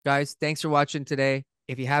Guys, thanks for watching today.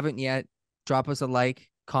 If you haven't yet, drop us a like,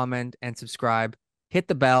 comment, and subscribe. Hit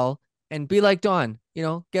the bell and be like Don.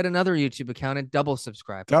 Get another YouTube account and double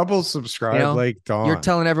subscribe. Double You subscribe know, like you're Dawn.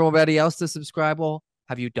 telling everybody else to subscribe. Well,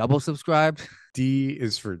 have you double subscribed? D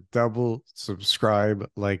is for double subscribe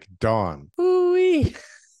like Dawn. Ooh-wee.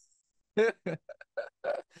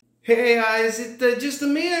 Hey, is it just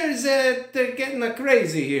me or is it getting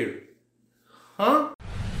crazy here? Huh?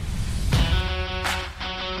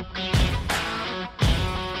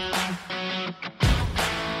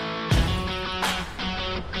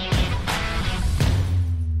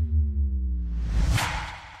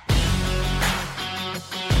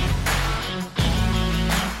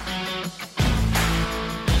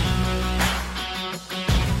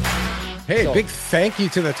 Hey, So, big thank you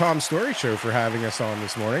to the Tom Story Show for having us on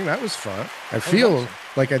this morning. That was fun. I that was feel awesome.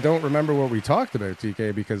 like I don't remember what we talked about,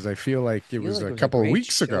 TK, because I feel like it I feel was like a it was a couple of great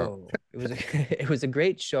weeks ago. show. It was a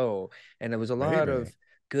great show, and it was a lot Maybe. of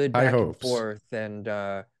good High back and hopes. forth, and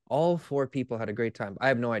all four people had a great time. I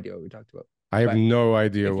have no idea what we talked about, I have but no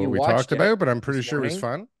idea if what you we talked watched it about, but I'm pretty this sure it was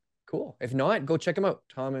morning, fun. cool. If not, go check them out.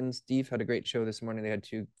 Tom and Steve had a great show this morning. They had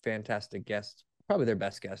two fantastic guests, probably their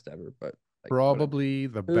best guest ever, but like whatever. Probably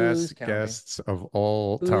the Who's best counting? guests of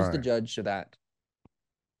all Who's the time. judge to that?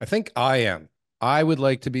 I think I am. I would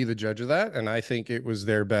like to be the judge of that, and I think it was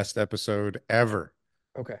their best episode ever.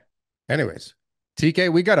 Okay. Anyways,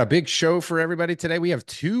 TK, we got a big show for everybody today. We have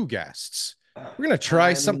two guests. We're going to try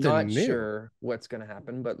I'm not something new. sure what's going to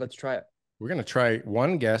happen, but let's try it. We're going to try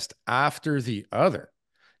one guest after the other.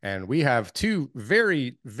 And we have two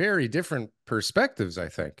very, very different perspectives, I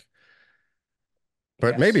think.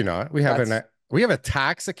 But maybe Yes. not. That's We have a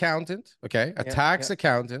tax accountant, okay? A yeah, tax yeah.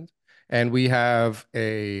 accountant, and we have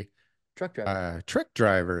a Truck driver. truck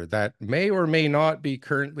driver that may or may not be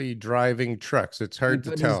currently driving trucks. It's hard to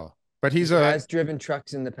But he's tell. But he has driven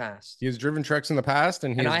trucks in the past, he has driven trucks in the past,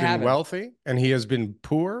 and he and has I been haven't. wealthy, and he has been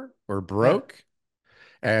poor or Yeah. broke,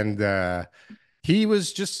 and he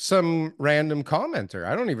was just some random commenter.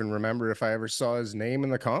 I don't even remember if I ever saw his name in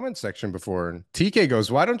the comment section before. And TK goes,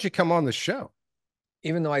 "Why don't you come on the show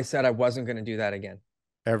Even though I said I wasn't going to do that again,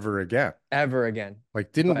 ever again?" ever again.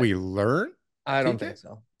 Like, didn't But we learn, I don't TK? think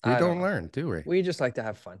so. We I don't don't know. learn, do we? We just like to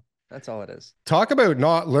have fun. That's all it is. Talk about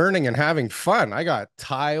not learning and having fun. I got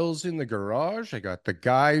tiles in the garage. I got the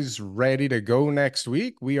guys ready to go next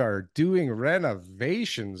week. We are doing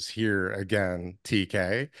renovations here again,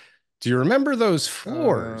 TK. Do you remember those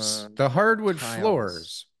floors, Um, the hardwood Tiles.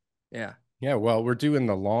 floors? Yeah. Yeah, well, we're doing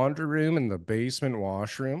the laundry room and the basement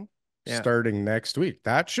washroom Yeah. starting next week.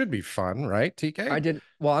 That should be fun, right, TK? I did.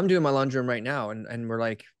 Well, I'm doing my laundry room right now, and we're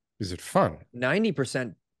like Is it fun?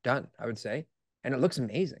 90% done, I would say. And it looks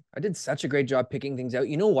amazing. I did such a great job picking things out.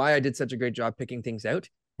 You know why I did such a great job picking things out?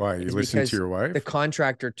 Why, you Is listen to because your the wife?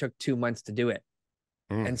 contractor took 2 months to do it.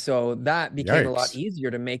 Mm, And so that became a lot yikes. easier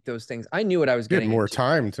to make those things. I knew what I was You had getting more into.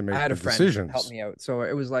 time to I make had the a friend help decisions. me out. So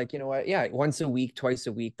it was like, you know what? Yeah, once a week, twice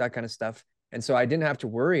a week, that kind of stuff. And so I didn't have to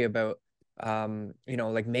worry about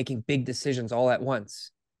like making big decisions all at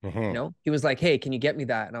once. Mhm. He was like, "Hey, can you get me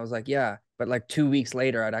that?" And I was like, "Yeah." But like 2 weeks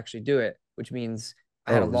later, I'd actually do it, which means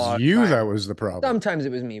I had Oh, a it was lot of you that time. was the problem. Sometimes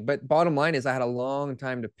it was me, but bottom line is I had a long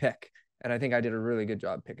time to pick. And I think I did a really good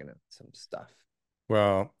job picking up some stuff.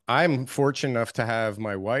 Well, I'm fortunate enough to have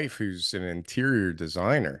my wife who's an interior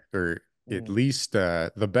designer, or at Mm, least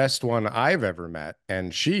the best one I've ever met.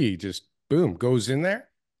 And she just, boom, goes in there.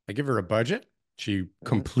 I give her a budget. She mm.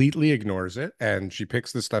 completely ignores it and she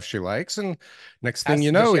picks the stuff she likes. And next thing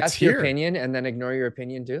you Does know, she it's ask your here. opinion and then ignore your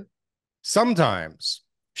opinion too? Sometimes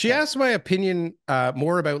she Okay. asks my opinion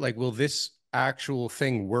more about like, will this actual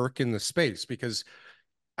thing work in the space? Because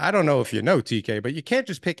I don't know if you know, TK, but you can't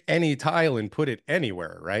just pick any tile and put it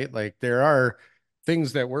anywhere, right? Like there are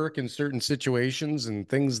things that work in certain situations and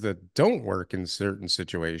things that don't work in certain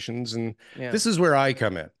situations. And Yeah. this is where I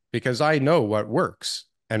come in because I know what works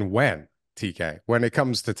and when, TK, when it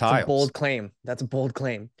comes to It's a tiles. bold claim. That's a bold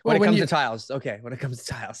claim. When Well, it when comes to you tiles. Okay. When it comes to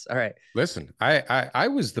tiles. All right. listen, I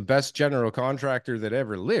was the best general contractor that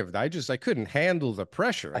ever lived. I couldn't handle the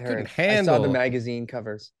pressure. I I couldn't heard. I saw the handle. magazine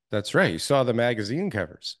covers. That's right. You saw the magazine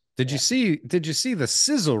covers. Yeah. Did you see the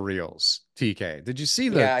sizzle reels, TK? Did you see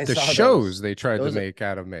Yeah, I the saw those. shows they tried to Those make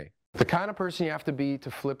out of me? The kind of person you have to be to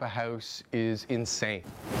flip a house is insane.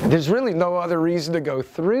 There's really no other reason to go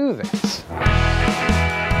through this.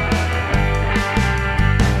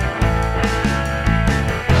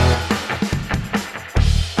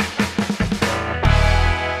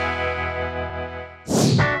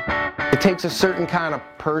 It takes a certain kind of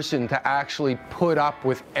person to actually put up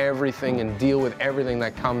with everything and deal with everything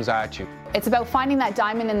that comes at you. It's about finding that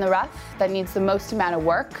diamond in the rough that needs the most amount of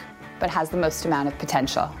work, but has the most amount of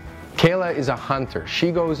potential. Kayla is a hunter.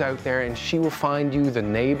 She goes out there and she will find you the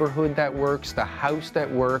neighborhood that works, the house that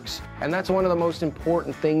works. And that's one of the most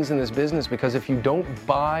important things in this business, because if you don't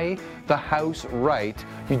buy the house right,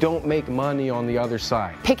 you don't make money on the other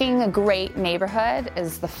side. Picking a great neighborhood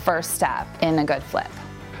is the first step in a good flip.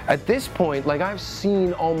 At this point, like, I've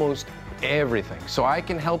seen almost everything, so I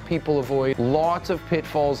can help people avoid lots of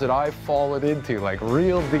pitfalls that I've fallen into, like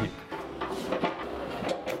real deep.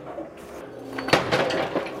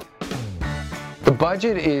 The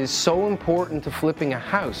budget is so important to flipping a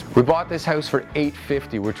house. We bought this house for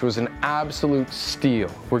 $850, which was an absolute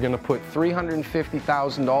steal. We're gonna put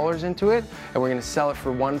 $350,000 into it, and we're gonna sell it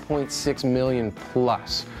for $1.6 million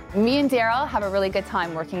plus. Me and Daryl have a really good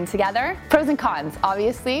time working together. Pros and cons,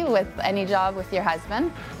 obviously, with any job with your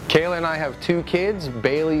husband. Kayla and I have 2 kids.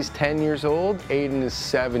 Bailey's 10 years old, Aiden is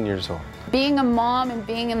 7 years old. Being a mom and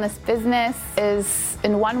being in this business is,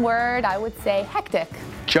 in one word, I would say hectic.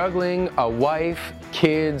 Juggling a wife,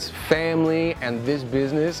 kids, family, and this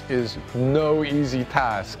business is no easy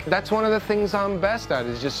task. That's one of the things I'm best at,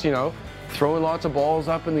 is just, you know, throwing lots of balls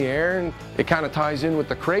up in the air, and it kind of ties in with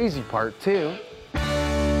the crazy part too.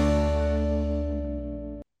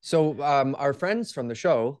 So our friend from the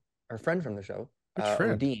show,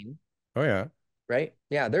 Dean. Oh yeah. Right?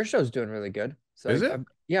 Yeah, their show's doing really good. So Is it?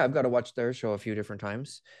 I've got to watch their show a few different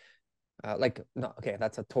times. No, okay,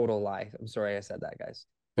 that's a total lie. I'm sorry I said that, guys.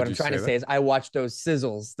 What I'm trying to say is I watched those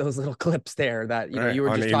sizzles, those little clips there that, you know, you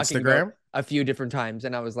were just talking about a few different times.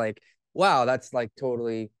 And I was like, wow, that's like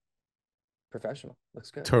totally professional.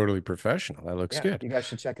 Looks good. Totally professional. That looks good. You guys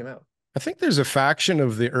should check him out. I think there's a faction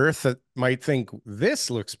of the earth that might think this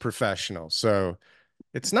looks professional. So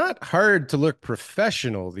it's not hard to look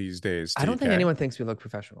professional these days. I don't think anyone thinks we look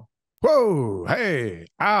professional. Whoa, hey,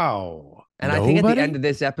 ow. And I think at the end of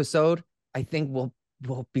this episode, I think we'll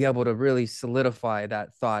be able to really solidify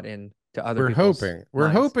that thought into other people's minds. We're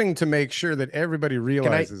hoping to make sure that everybody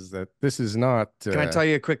realizes that this is not... Can I tell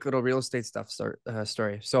you a quick little real estate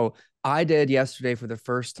story? So I did yesterday for the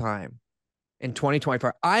first time in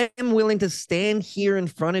 2024. I am willing to stand here in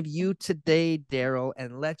front of you today, Daryl,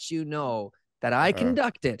 and let you know that I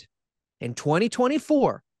conducted in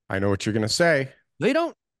 2024. I know what you're going to say. No, you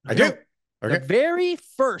don't. I do. Okay. The very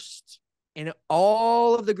first in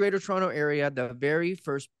all of the Greater Toronto area, the very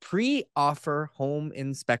first pre-offer home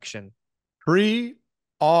inspection. Pre-offer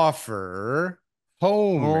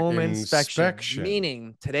home inspection.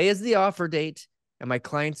 Meaning today is the offer date, and my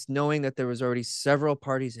clients, knowing that there was already several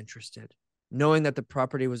parties interested, knowing that the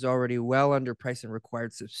property was already well underpriced and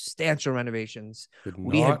required substantial renovations,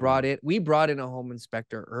 we brought in a home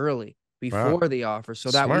inspector early before the offer, so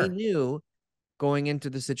that we knew going into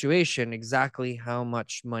the situation exactly how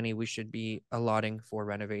much money we should be allotting for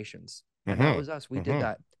renovations. And that was us. We did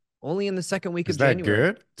that only in the second week of January. Is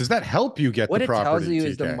that good? Does that help you get the property? What it tells you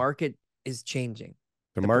is the market is changing.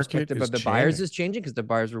 The market perspective of the buyers is changing, because the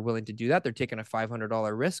buyers were willing to do that. They're taking a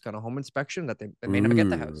 $500 risk on a home inspection that they may never get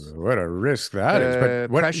the house. What a risk that is!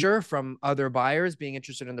 But pressure from other buyers being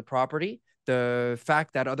interested in the property, the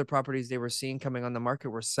fact that other properties they were seeing coming on the market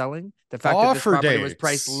were selling, the fact that this property was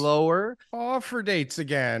priced lower. Offer dates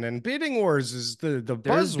again, and bidding wars is the buzzword.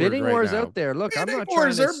 There's bidding wars out there. Look, I'm not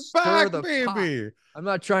trying to stir the pot. I'm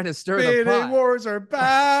not trying to stir the pot. Bidding wars are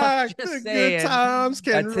back. The good times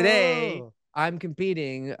can roll. Today, I'm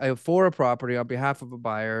competing for a property on behalf of a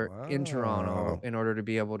buyer in Toronto in order to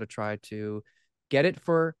be able to try to get it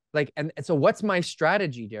for and so what's my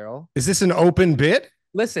strategy, Daryl? Is this an open bid?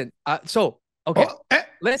 Listen,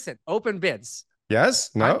 listen, open bids. Yes,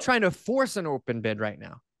 no. I'm trying to force an open bid right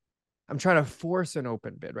now.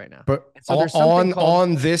 But so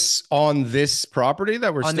on this property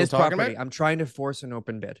that we're still talking about? I'm trying to force an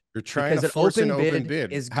open bid. You're trying to force an open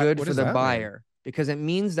bid. Is good for the buyer. Because it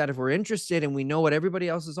means that if we're interested and we know what everybody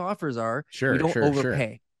else's offers are, we don't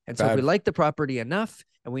overpay. And so if we like the property enough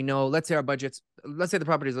and we know, let's say the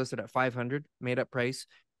property is listed at 500 made up price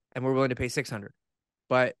and we're willing to pay 600.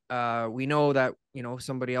 But we know that,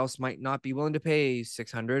 somebody else might not be willing to pay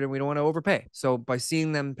 600 and we don't want to overpay. So by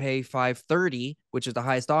seeing them pay 530, which is the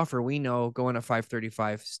highest offer, we know going at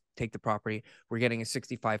 535, take the property, we're getting a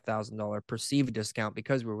 $65,000 perceived discount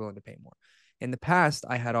because we're willing to pay more. In the past,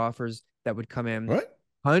 I had offers that would come in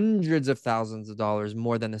hundreds of thousands of dollars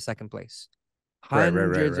more than the second place.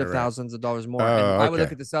 Hundreds of thousands of dollars more. And I would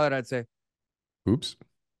look at the seller and I'd say, oops.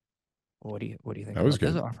 What do you think that was about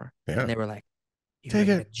good. This offer? Yeah. And they were like, you're a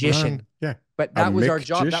magician. Yeah. But that was our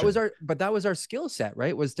job. That was our skill set,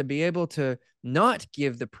 right? Was to be able to not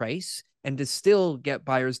give the price and to still get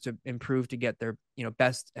buyers to improve to get their,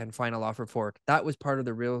 best and final offer for it. That was part of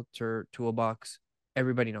the realtor toolbox.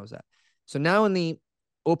 Everybody knows that. So now in the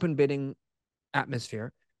open bidding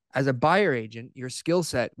atmosphere, as a buyer agent, your skill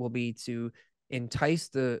set will be to entice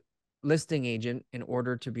the listing agent in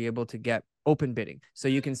order to be able to get open bidding. So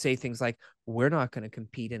you can say things like, we're not going to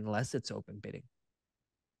compete unless it's open bidding.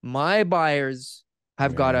 My buyers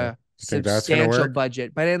have got a substantial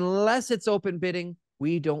budget, but unless it's open bidding,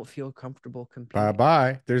 we don't feel comfortable competing.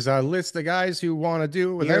 Bye-bye. There's a list of guys who want to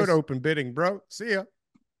do without open bidding, bro. See ya.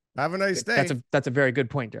 Have a nice day. That's a very good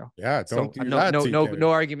point, Daryl. Yeah, don't do that. No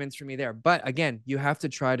arguments for me there. But again, you have to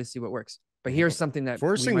try to see what works. But here's something that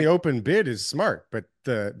forcing the open bid is smart, but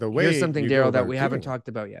the way here's something, Daryl, that we haven't talked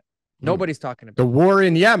about yet. Nobody's talking about the war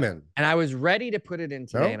in Yemen. And I was ready to put it in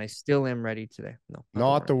today, and I still am ready today. No,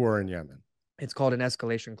 not the war in Yemen. It's called an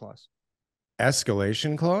escalation clause.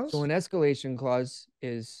 Escalation clause? So an escalation clause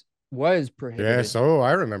was prohibited. Yes. Oh,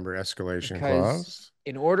 I remember escalation clause.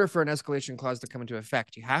 In order for an escalation clause to come into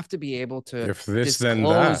effect, you have to be able to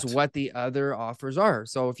disclose what the other offers are.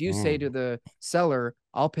 So if you say to the seller,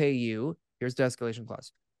 I'll pay you, here's the escalation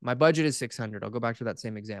clause. My budget is 600. I'll go back to that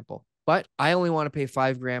same example, but I only want to pay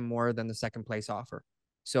 $5,000 more than the second place offer.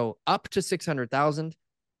 So up to 600,000,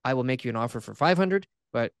 I will make you an offer for 500.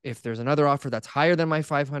 But if there's another offer that's higher than my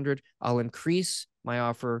 500, I'll increase my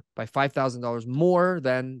offer by $5,000 more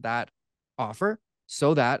than that offer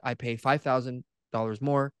so that I pay $5,000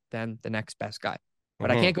 more than the next best guy.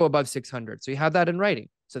 But I can't go above 600. So you have that in writing.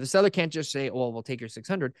 So the seller can't just say, oh, we'll take your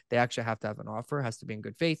 600. They actually have to have an offer, has to be in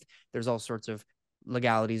good faith. There's all sorts of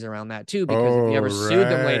legalities around that too, because if you ever sued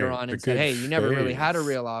them later on and said, hey, you never really had a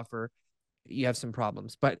real offer, you have some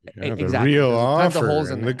problems. But exactly, the real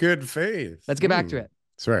offer and the good faith. Let's get back to it.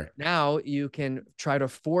 That's right. Now you can try to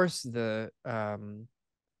force the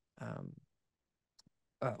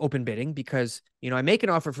open bidding because, I make an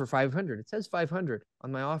offer for 500. It says 500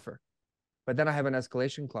 on my offer, but then I have an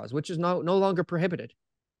escalation clause, which is no longer prohibited.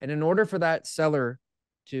 And in order for that seller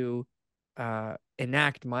to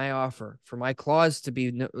enact my offer, for my clause to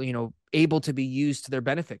be, able to be used to their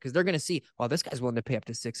benefit, because they're going to see, well, this guy's willing to pay up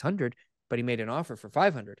to 600, but he made an offer for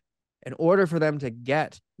 500. In order for them to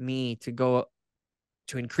get me to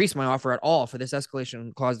increase my offer at all for this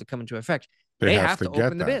escalation clause to come into effect, they have to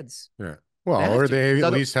open the bids. Yeah. Well, or they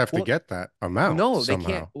at least have to get that amount. No, somehow.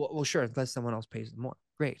 They can't. Well, sure, unless someone else pays them more.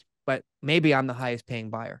 Great. But maybe I'm the highest paying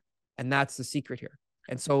buyer. And that's the secret here.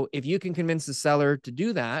 And so if you can convince the seller to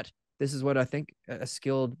do that, this is what I think a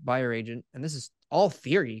skilled buyer agent, and this is all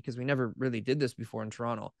theory because we never really did this before in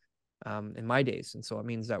Toronto in my days. And so it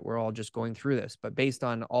means that we're all just going through this. But based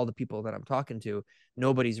on all the people that I'm talking to,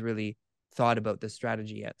 nobody's really thought about this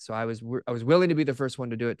strategy yet. So I was willing to be the first one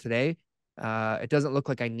to do it today. It doesn't look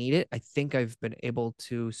like I need it. I think I've been able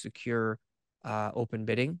to secure open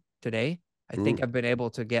bidding today. I think I've been able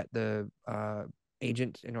to get the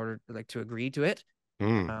agent in order to agree to it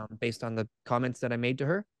based on the comments that I made to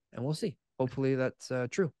her, and we'll see. Hopefully that's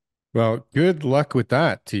true. Well, good luck with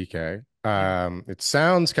that, TK. It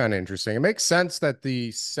sounds kind of interesting. It makes sense that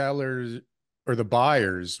the sellers or the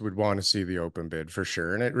buyers would want to see the open bid for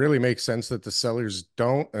sure. And it really makes sense that the sellers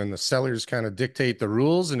don't, and the sellers kind of dictate the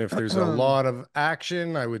rules. And if there's a lot of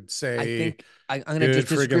action, I would say, I think I'm going to just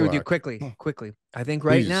disagree with you quickly. I think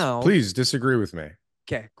now, please disagree with me.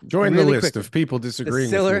 Okay. Join the list of people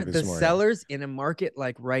disagreeing with me this morning. The sellers in a market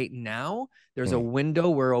like right now, there's a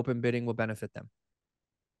window where open bidding will benefit them.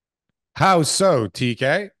 How so,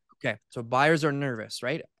 TK? Okay. So buyers are nervous,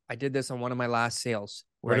 right? I did this on one of my last sales.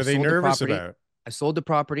 What are they nervous about? I sold the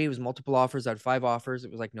property. It was multiple offers. I had 5 offers.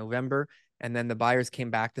 It was like November. And then the buyers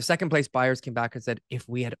came back. The second place buyers came back and said, if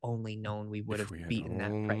we had only known, we would have beaten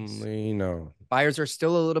that price. Buyers are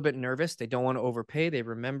still a little bit nervous. They don't want to overpay. They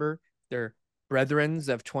remember their brethrens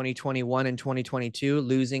of 2021 and 2022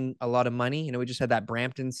 losing a lot of money. We just had that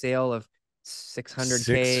Brampton sale of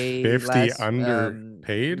 $600K 650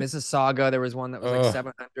 underpaid. Mississauga, there was one that was like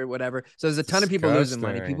 700, whatever. So there's a ton of people losing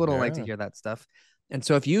money. People don't like to hear that stuff. And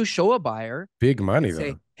so if you show a buyer big money,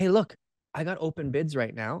 say, hey, look, I got open bids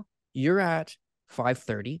right now. You're at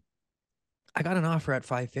 530. I got an offer at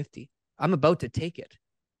 550. I'm about to take it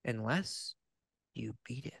unless you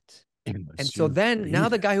beat it. And so then now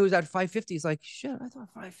the guy who's at 550 is like, shit, I thought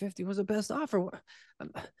 550 was the best offer.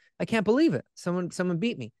 I can't believe it. Someone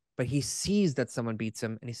beat me. But he sees that someone beats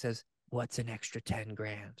him and he says, what's an extra 10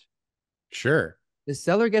 grand? Sure. The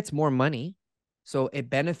seller gets more money. So it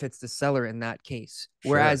benefits the seller in that case.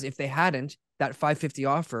 Whereas if they hadn't, that 550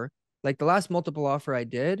 offer, like the last multiple offer I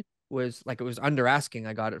did, was like, it was under asking.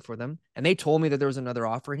 I got it for them. And they told me that there was another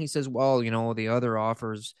offer. And he says, well, the other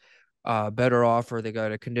offers better offer. They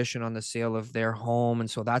got a condition on the sale of their home. And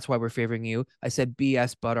so that's why we're favoring you. I said,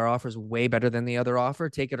 BS, but our offer is way better than the other offer.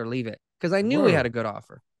 Take it or leave it. Because I knew we had a good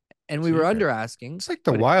offer. And we were under asking. It's like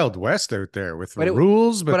the Wild West out there with the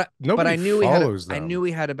rules, but nobody follows them. I knew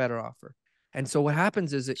we had a better offer. And so what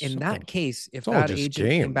happens is, in that case, if that agent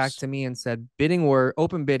came back to me and said,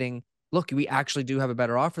 open bidding, look, we actually do have a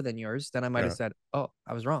better offer than yours, then I might have said, oh,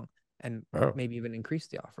 I was wrong. And maybe even increase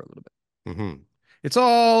the offer a little bit. Mm-hmm. It's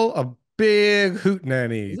all a big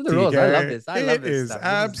hootenanny. These are the rules. I love this. I love this stuff.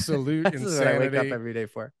 Absolute insanity. This is what I wake up every day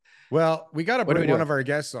for. Well, we got to bring one of our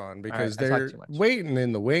guests on because they're waiting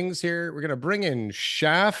in the wings here. We're going to bring in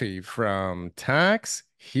Shafi from Tax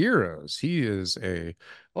Heroes. He is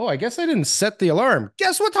I guess I didn't set the alarm.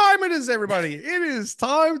 Guess what time it is, everybody? It is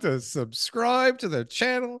time to subscribe to the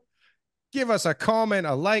channel. Give us a comment,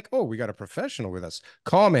 a like. Oh, we got a professional with us.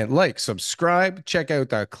 Comment, like, subscribe. Check out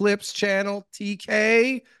the Clips channel,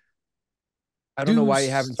 TK. I don't know why you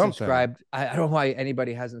haven't subscribed. I don't know why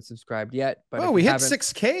anybody hasn't subscribed yet. But we hit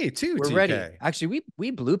 6K too. We're ready. Actually,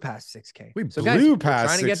 we blew past 6K. We blew past. We're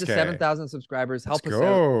trying to get to 7,000 subscribers. Help us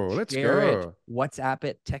out. Let's Share go. it, WhatsApp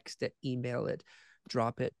it, text it, email it,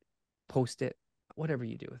 drop it, post it, whatever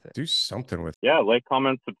you do with it. Do something with it. Yeah, like,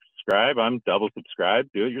 comment, subscribe. I'm double subscribed.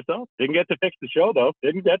 Do it yourself. Didn't get to fix the show though.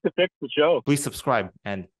 Please subscribe.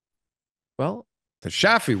 And well. The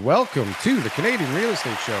Shafi, welcome to the Canadian Real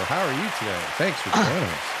Estate Show. How are you today? Thanks for joining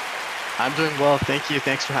us. I'm doing well. Thank you.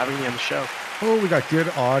 Thanks for having me on the show. Oh, we got good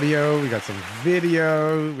audio. We got some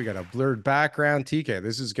video. We got a blurred background. TK,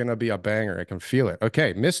 this is going to be a banger. I can feel it.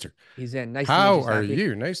 Okay, mister. He's in. Nice How to meet you, are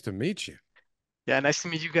you? Nice to meet you. Yeah, nice to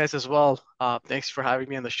meet you guys as well. Thanks for having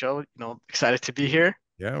me on the show. Excited to be here.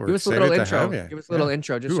 Yeah, we're Give us a little intro. Give us a little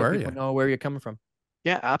intro just so people know where you're coming from.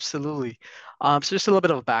 Yeah, absolutely. So just a little bit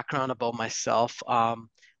of background about myself.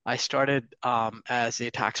 I started as a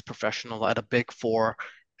tax professional at a Big Four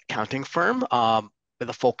accounting firm with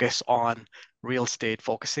a focus on real estate,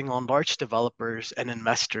 focusing on large developers and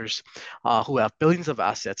investors who have billions of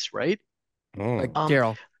assets, right? Like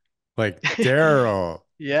Daryl. Like Daryl.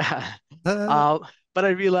 Yeah. But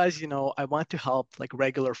I realized, I want to help like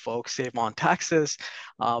regular folks save on taxes,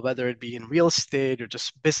 whether it be in real estate or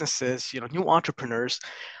just businesses, new entrepreneurs.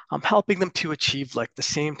 I'm helping them to achieve like the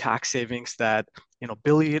same tax savings that,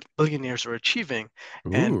 billionaires are achieving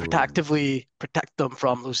and protect them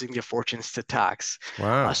from losing their fortunes to tax.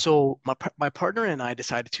 Wow. So my partner and I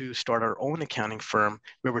decided to start our own accounting firm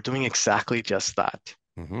where we're doing exactly just that.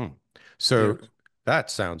 Mm-hmm. So that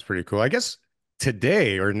sounds pretty cool. I guess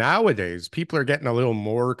today or nowadays, people are getting a little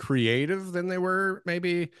more creative than they were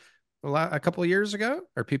maybe a couple of years ago.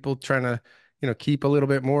 Are people trying to, keep a little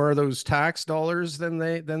bit more of those tax dollars than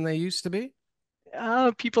they used to be?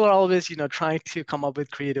 People are always, trying to come up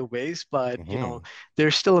with creative ways, but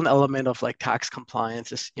there's still an element of like tax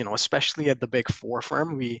compliance, especially at the Big Four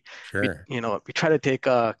firm. We try to take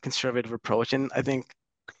a conservative approach, and I think,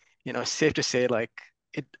 it's safe to say like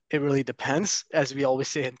it really depends, as we always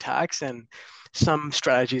say in tax, and some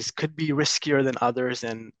strategies could be riskier than others,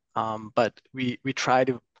 and but we try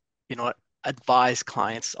to, advise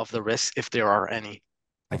clients of the risk if there are any.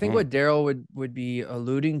 I think what Daryl would be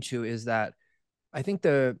alluding to is that I think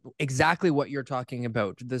exactly what you're talking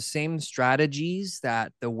about, the same strategies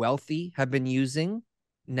that the wealthy have been using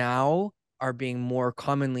now are being more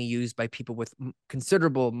commonly used by people with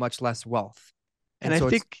considerable, much less wealth. And so I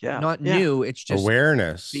think, not new. It's just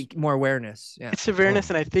awareness, more awareness. Yeah, it's awareness.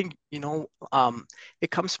 And I think, it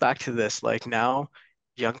comes back to this, like now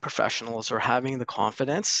young professionals are having the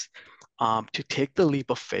confidence to take the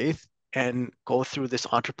leap of faith and go through this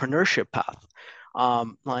entrepreneurship path.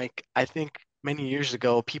 Like I think many years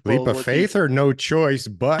ago, people leap of faith or no choice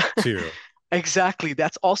but to. Exactly.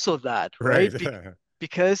 That's also that, right?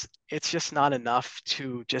 Because it's just not enough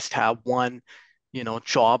to just have one,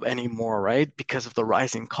 job anymore, right? Because of the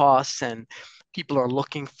rising costs, and people are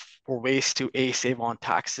looking for ways to save on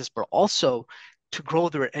taxes, but also to grow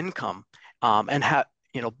their income, and have,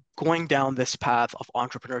 going down this path of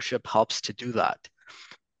entrepreneurship helps to do that.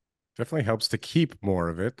 Definitely helps to keep more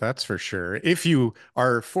of it. That's for sure. If you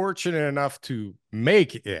are fortunate enough to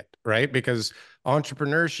make it, right? Because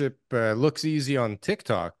entrepreneurship looks easy on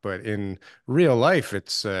TikTok, but in real life,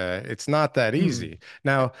 it's not that easy.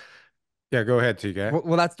 Now, yeah, go ahead, TK.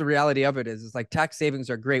 Well, that's the reality of it. It's like tax savings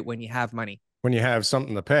are great when you have money. When you have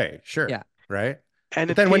something to pay, sure. Yeah. Right.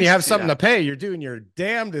 But then when you have something to pay, you're doing your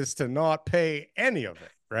damnedest to not pay any of it,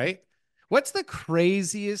 right? What's the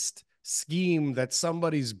craziest scheme that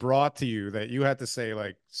somebody's brought to you that you had to say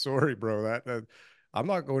like, sorry, bro, that I'm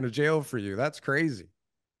not going to jail for you. That's crazy.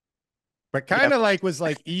 But kind of like was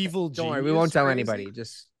like evil Don't genius. worry, we won't tell crazy. anybody.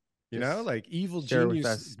 Just you know, like evil share with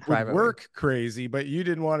genius us would privately. work crazy, but you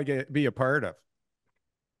didn't want to be a part of.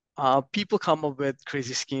 People come up with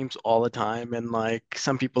crazy schemes all the time, and like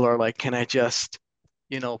some people are like, can I just,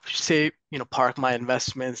 say, park my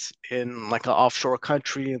investments in like an offshore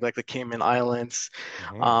country like the Cayman Islands?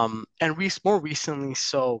 And more recently,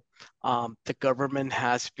 the government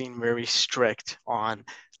has been very strict on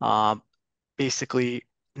basically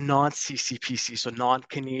non-CCPC, so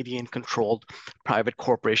non-Canadian controlled private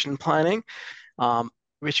corporation planning,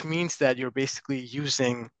 which means that you're basically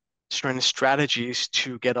using certain strategies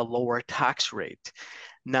to get a lower tax rate.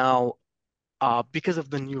 Now, because of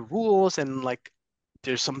the new rules and like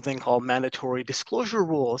there's something called mandatory disclosure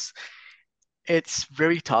rules, it's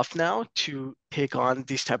very tough now to take on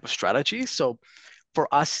these type of strategies. So for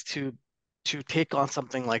us to take on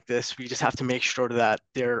something like this, we just have to make sure that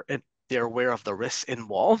they're aware of the risks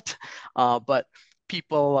involved. But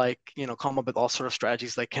people like come up with all sort of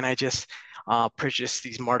strategies like, can I just purchase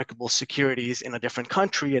these marketable securities in a different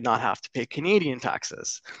country and not have to pay Canadian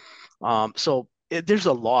taxes? There's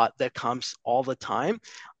a lot that comes all the time.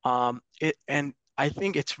 And I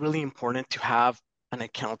think it's really important to have an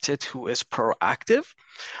accountant who is proactive.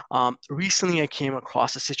 Recently, I came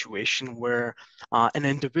across a situation where an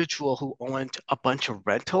individual who owned a bunch of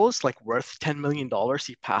rentals, like worth $10 million,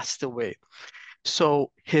 he passed away.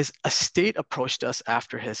 So his estate approached us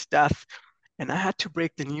after his death, and I had to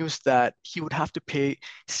break the news that he would have to pay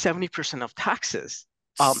 70% of taxes.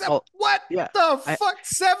 What the fuck?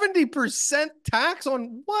 70% tax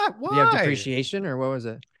on what? Why? Do you have depreciation or what was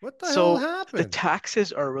it? What the hell happened? The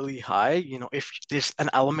taxes are really high. If there's an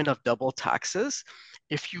element of double taxes,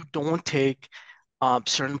 if you don't take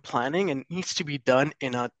certain planning, and it needs to be done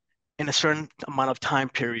in a certain amount of time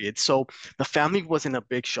period. So the family was in a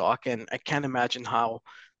big shock, and I can't imagine how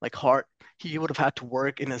like hard he would have had to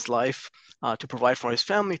work in his life to provide for his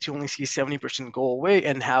family to only see 70% go away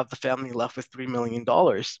and have the family left with $3 million.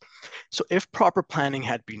 So if proper planning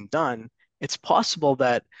had been done, it's possible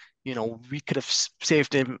that, we could have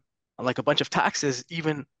saved him like a bunch of taxes,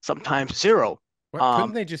 even sometimes zero.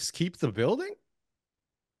 Couldn't they just keep the building?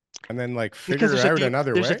 And then like figure out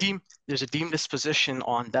another way? There's a deemed disposition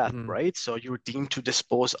on death, right? So you were deemed to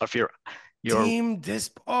dispose of your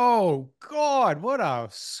oh God, what a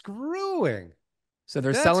screwing. So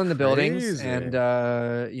they're selling the buildings, and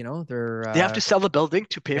they have to sell the building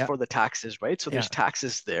to pay for the taxes, right? So there's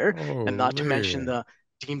taxes there, and not to mention the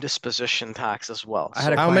deemed disposition tax as well.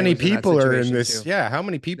 How many people are in this? Yeah, how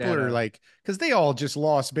many people are like, because they all just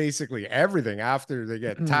lost basically everything after they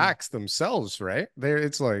get taxed themselves, right?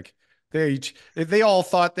 It's like they all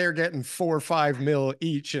thought they're getting 4 or 5 mil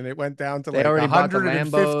each, and it went down to like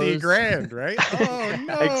 150 grand, right? Oh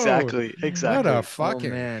no. Exactly. What a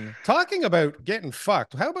fucking talking about getting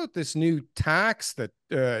fucked. How about this new tax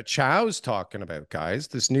that Chow's talking about, guys?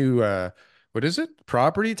 This new what is it?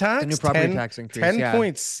 Property tax? The new property tax increase.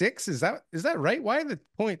 10.6. Is that right? Why the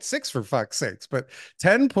 0.6 for fuck's sakes? But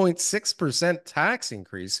 10.6% tax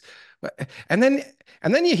increase. And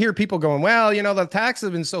then you hear people going, well, the taxes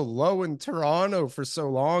have been so low in Toronto for so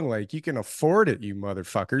long, like you can afford it, you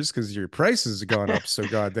motherfuckers, because your prices have gone up so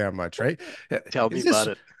goddamn much, right? Tell me about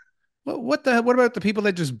it. What about the people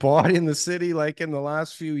that just bought in the city like in the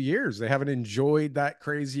last few years? They haven't enjoyed that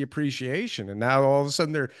crazy appreciation, and now all of a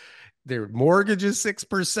sudden their mortgage is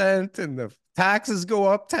 6% and the taxes go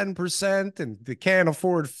up 10% and they can't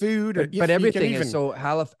afford food. But everything is so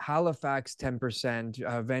Halifax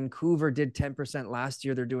 10%. Vancouver did 10% last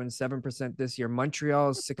year. They're doing 7% this year. Montreal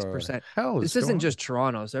is 6%. This isn't just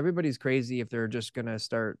Toronto. So everybody's crazy if they're just gonna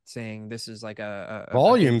start saying this is like a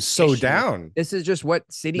volume's so down. This is just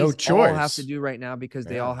what cities all have to do right now because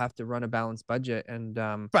they all have to run a balanced budget and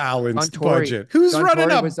balanced budget. Who's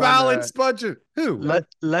running a balanced budget? Who?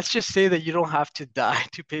 Let's just say that you don't have to die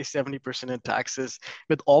to pay 70% in taxes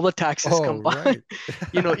with all the taxes combined.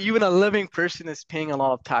 Right. Even a living person is paying a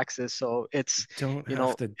lot of taxes, so it's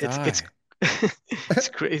have to die. It's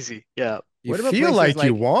crazy. Yeah. You feel like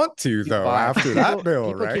you want to though after that bill,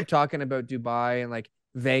 people right? Keep talking about Dubai and like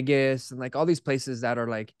Vegas and like all these places that are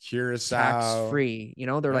like Curacao tax free.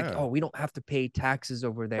 They're like, oh, we don't have to pay taxes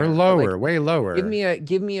over there. Or lower, way lower.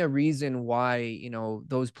 Give me a reason why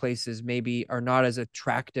those places maybe are not as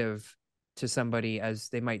attractive to somebody as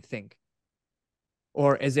they might think.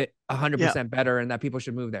 Or is it 100% better and that people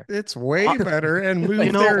should move there? It's way better and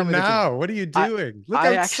move there now. What are you doing? Look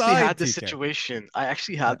outside. Actually had this situation. I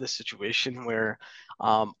actually had this situation where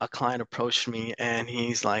a client approached me and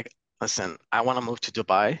he's like, listen, I want to move to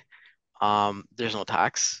Dubai. There's no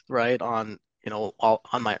tax, right, on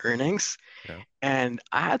on my earnings. Yeah. And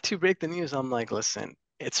I had to break the news. I'm like, listen,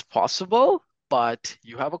 it's possible, but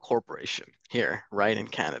you have a corporation here, right, in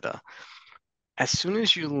Canada. As soon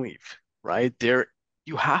as you leave, right,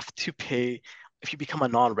 you have to pay. If you become a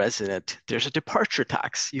non-resident, there's a departure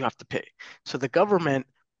tax you have to pay. So the government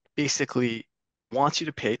basically wants you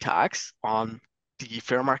to pay tax on the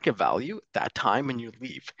fair market value at that time when you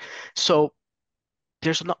leave. So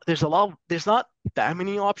there's not that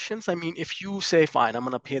many options. I mean, if you say, fine, I'm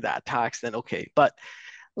gonna pay that tax, then okay. But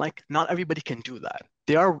like not everybody can do that.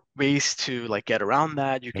 There are ways to like get around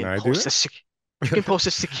that. You can post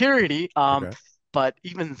a security. Okay. But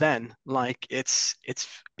even then, like it's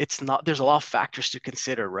not, there's a lot of factors to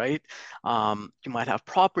consider, right? You might have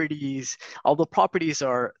properties, although properties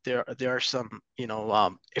are there are some,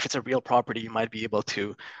 if it's a real property, you might be able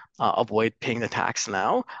to avoid paying the tax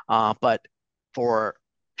now. But for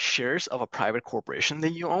shares of a private corporation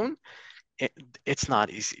that you own, it's not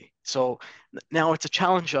easy. So now it's a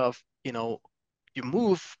challenge of, you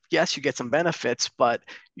move, yes, you get some benefits, but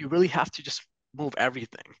you really have to just move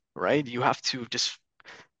everything, right? You have to just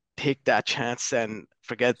take that chance and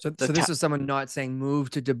forget. So this is someone not saying move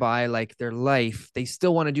to Dubai like their life. They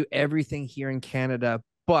still want to do everything here in Canada,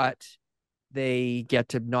 but they get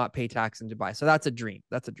to not pay tax in Dubai. So that's a dream.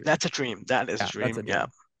 That's a dream. That's a dream. That is a dream. Yeah.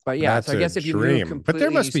 But yeah, so I guess if you move completely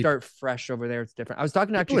and you start fresh over there, it's different. I was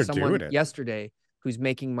talking to actually someone yesterday who's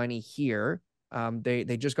making money here.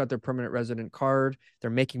 They just got their permanent resident card. They're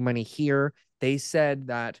making money here. They said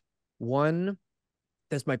that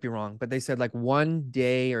this might be wrong, but they said like 1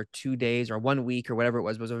 day or 2 days or 1 week or whatever it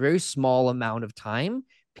was a very small amount of time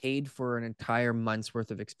paid for an entire month's worth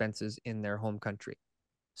of expenses in their home country.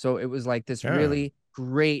 So it was like this really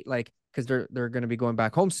great, like, because they're going to be going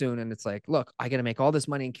back home soon. And it's like, look, I got to make all this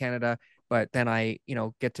money in Canada, but then I,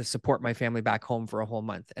 get to support my family back home for a whole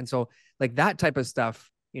month. And so like that type of stuff,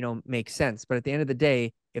 makes sense. But at the end of the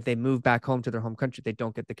day, if they move back home to their home country, they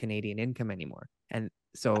don't get the Canadian income anymore. And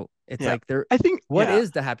so it's like I think what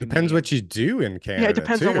is the happy depends what you do in Canada. Yeah, it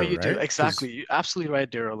depends on what you do. Exactly. You're absolutely right,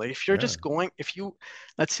 Daryl. If you're just going,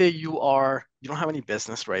 let's say you don't have any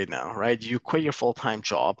business right now, right? You quit your full-time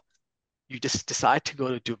job. You just decide to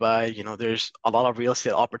go to Dubai. There's a lot of real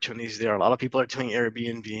estate opportunities there. A lot of people are doing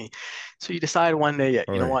Airbnb. So you decide one day,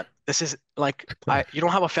 you know what, this is like, you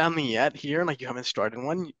don't have a family yet here, like you haven't started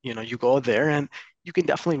one, you go there and you can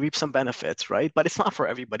definitely reap some benefits, right? But it's not for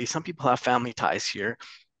everybody. Some people have family ties here.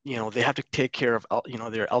 They have to take care of,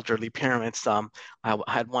 their elderly parents. I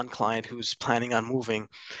had one client who's planning on moving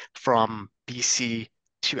from BC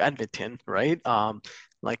to Edmonton, right?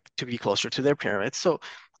 Like to be closer to their parents. So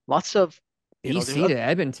lots of BC to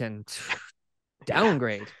Edmonton,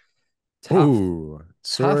 downgrade. Oh,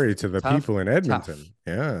 sorry to the people in Edmonton.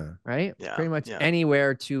 Yeah. Right. Yeah. Pretty much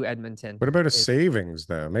anywhere to Edmonton. What about a savings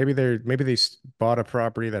though? Maybe they bought a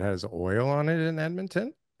property that has oil on it in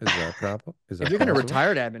Edmonton. Is that problem? If you're going to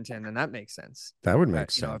retire to Edmonton, then that makes sense. That would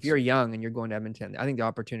make sense. If you're young and you're going to Edmonton, I think the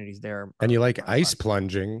opportunities there. And you like ice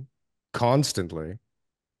plunging constantly.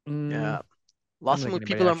 Yeah. Lots of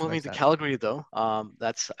people are moving to Calgary though. I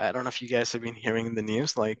don't know if you guys have been hearing the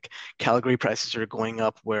news, like Calgary prices are going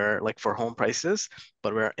up for home prices,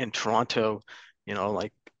 but we're in Toronto,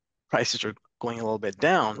 like prices are going a little bit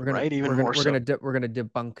down, right? We're gonna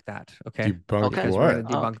debunk that. Okay. Debunk what? We're gonna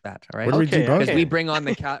debunk that. All right. What are we debunking? Because we bring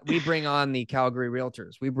on the Calgary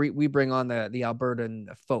realtors. We bring on the Albertan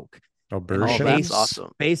folk. That's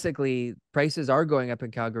awesome. Basically, prices are going up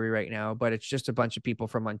in Calgary right now, but it's just a bunch of people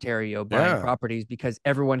from Ontario buying properties because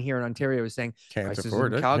everyone here in Ontario is saying prices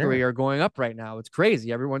in Calgary are going up right now. It's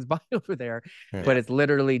crazy. Everyone's buying over there, but it's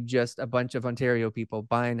literally just a bunch of Ontario people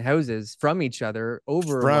buying houses from each other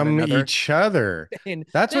each other. And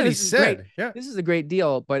that's what he said. Yeah, this is a great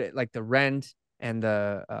deal, but like the rent and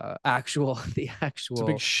the actual it's a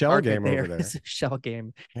big shell game over there. It's a shell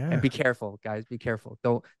game. And be careful, guys. Be careful.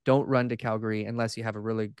 Don't run to Calgary unless you have a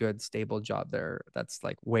really good, stable job there that's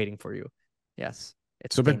like waiting for you. Yes,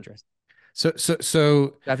 it's dangerous.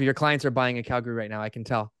 So after your clients are buying in Calgary right now, I can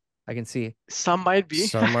tell. I can see. Some might be.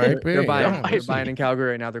 They're buying in Calgary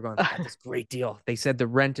right now. They're going, that's this great deal. They said the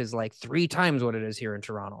rent is like 3 times what it is here in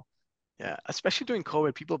Toronto. Yeah, especially during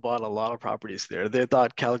COVID, people bought a lot of properties there. They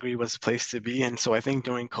thought Calgary was the place to be. And so I think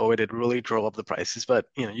during COVID, it really drove up the prices. But,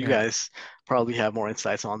 you guys probably have more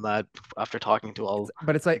insights on that after talking to all.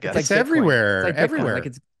 But it's like everywhere. It's like everywhere.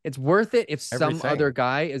 Like it's worth it if some other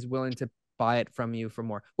guy is willing to buy it from you for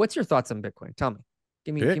more. What's your thoughts on Bitcoin? Tell me.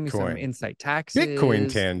 Give me some insight. Taxes.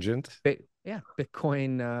 Bitcoin tangent.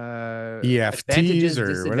 Bitcoin EFTs advantages,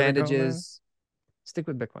 disadvantages. Stick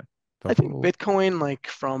with Bitcoin. I think Bitcoin, like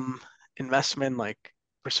from investment, like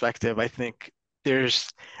perspective, I think there's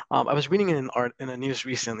I was reading in a news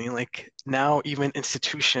recently, like now even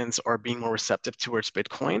institutions are being more receptive towards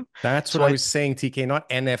Bitcoin. That's what I was saying, TK, not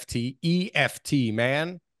NFT, EFT,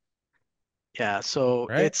 man. Yeah, so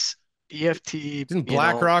right? It's EFT. Didn't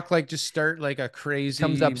BlackRock like just start like a crazy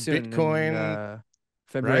comes up soon Bitcoin in,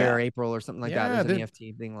 February right? or April or something like that. There's an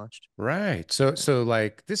EFT being launched. Right. So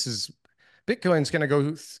like this is Bitcoin's going to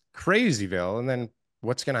go crazyville, and then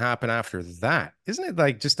what's going to happen after that? Isn't it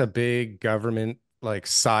like just a big government like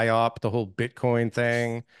psyop, the whole Bitcoin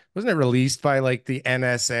thing? Wasn't it released by like the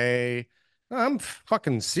NSA? I'm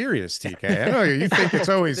fucking serious, TK. I know you think it's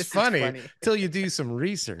always funny till you do some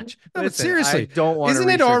research. No, but seriously, I don't want to isn't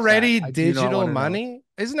it already that. digital money?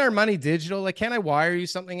 Isn't our money digital? Like, can't I wire you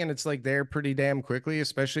something and it's like there pretty damn quickly,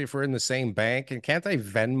 especially if we're in the same bank? And can't I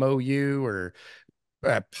Venmo you or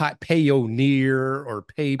Payoneer or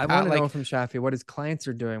PayPal? I want to know from Shafi what his clients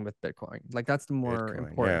are doing with Bitcoin. Like that's the more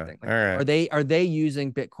important thing. Like, all right. Are they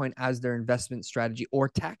using Bitcoin as their investment strategy or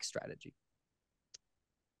tax strategy?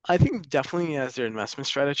 I think definitely as their investment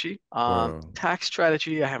strategy. Tax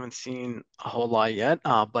strategy, I haven't seen a whole lot yet,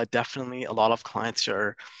 but definitely a lot of clients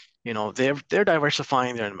are, they're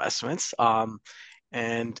diversifying their investments.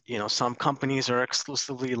 And some companies are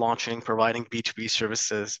exclusively providing B2B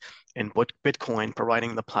services in Bitcoin,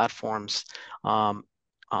 providing the platforms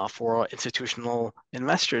for institutional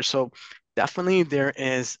investors. So definitely there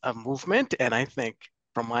is a movement, and I think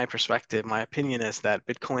from my perspective, my opinion is that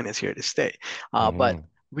Bitcoin is here to stay. But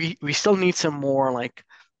we still need some more, like,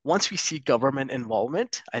 once we see government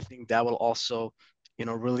involvement, I think that will also,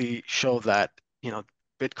 really show that,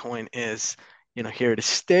 Bitcoin is, here to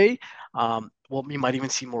stay. Well, we might even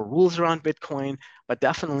see more rules around Bitcoin, but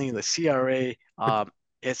definitely the CRA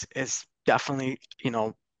is definitely,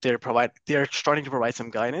 they're starting to provide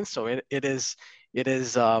some guidance. So it is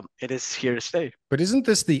here to stay. But isn't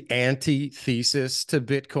this the antithesis to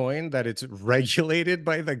Bitcoin, that it's regulated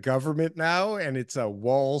by the government now and it's a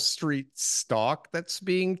Wall Street stock that's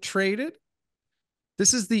being traded?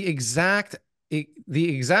 This is the exact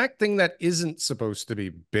thing that isn't supposed to be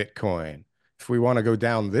Bitcoin. If we want to go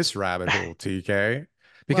down this rabbit hole, TK,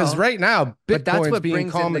 because right now Bitcoin's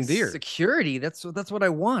being commandeered. Security. That's what I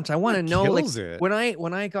want. I want to know, like,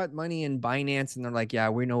 when I got money in Binance and they're like, yeah,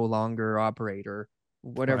 we no longer operate, or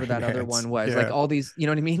whatever that other one was, like all these, you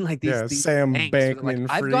know what I mean? Like these Sam Bankman-Fried,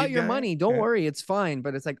 like, I've got your money, don't worry, it's fine.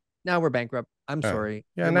 But it's like, now we're bankrupt. I'm sorry.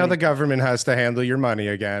 Yeah, now the government has to handle your money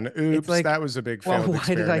again. Oops, like, that was a big failed experiment.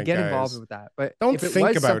 Why did I get involved with that? But don't if it think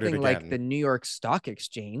was about something it again. like the New York Stock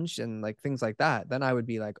Exchange and like things like that, then I would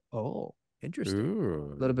be like, oh, interesting.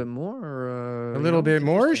 Ooh. A little bit more. A little bit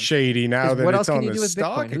more shady now that it's on the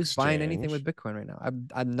stock exchange. Who's buying anything with Bitcoin right now?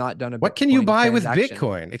 I've not done a Bitcoin. What can you buy with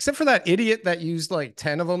Bitcoin? Except for that idiot that used like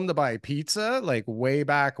 10 of them to buy pizza, like way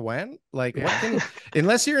back when. Like, what can you,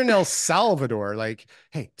 unless you're in El Salvador, like,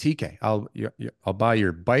 hey, TK, I'll buy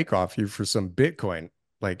your bike off you for some Bitcoin.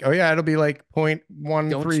 Like, oh yeah, it'll be like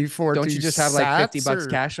 0.1342. Don't you just have like $50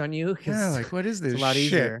 cash on you? Yeah, like, what is this? It's a lot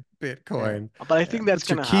easier. Bitcoin. Yeah. But I think that's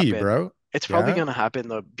gonna happen, bro. It's probably going to happen,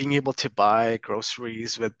 though. Being able to buy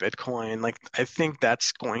groceries with Bitcoin, like, I think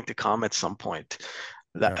that's going to come at some point.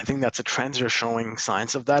 I think that's a trends are showing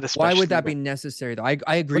signs of that. Why would that be necessary, though?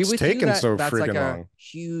 I agree with you that so that's like long? A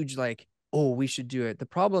huge, like, oh, we should do it. The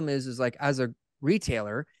problem is like, as a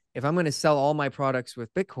retailer, if I'm going to sell all my products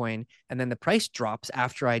with Bitcoin and then the price drops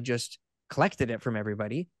after I just collected it from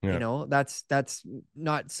everybody, that's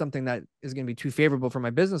not something that is going to be too favorable for my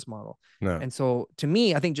business model. No. And so to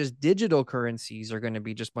me, I think just digital currencies are going to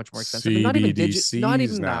be just much more expensive. CBDCs, not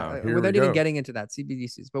even that, without even getting into that,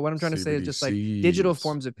 CBDCs. But what I'm trying to say is just like digital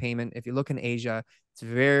forms of payment. If you look in Asia, it's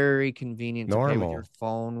very convenient to pay with your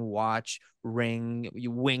phone, watch, ring, you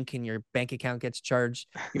wink and your bank account gets charged.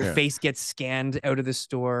 Your face gets scanned out of the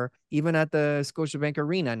store. Even at the Scotiabank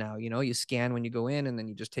Arena now, you scan when you go in and then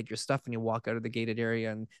you just take your stuff and you walk out of the gated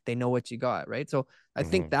area and they know what you got, right? So I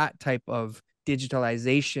think that type of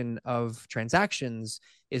digitalization of transactions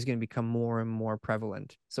is going to become more and more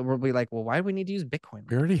prevalent. So we'll be like, well, why do we need to use Bitcoin?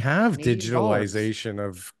 We already have digitalization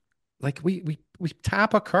of, like, we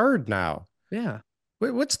tap a card now. Yeah.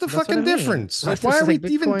 Wait, what's the fucking difference? Like, why are we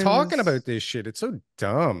even talking about this shit? It's so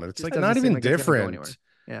dumb. It's like not even different.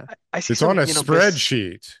 Yeah. I see it's on a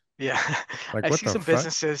spreadsheet. Yeah. Like, I see some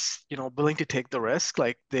businesses, willing to take the risk,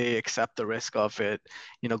 like they accept the risk of it,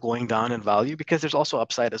 going down in value, because there's also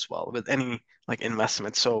upside as well with any like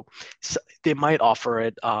investment. So they might offer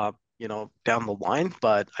it, down the line,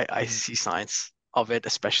 but I see signs of it,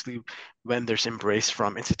 especially when there's embrace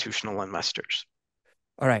from institutional investors.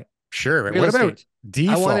 All right. Sure. What about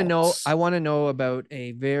defaults? I want to know about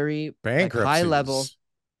a very high level.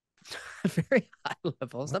 very high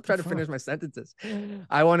level. Stop trying to finish my sentences.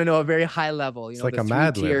 I want to know a very high level, it's like the a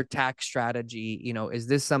Mad three-tier Lib. tax strategy, is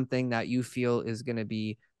this something that you feel is going to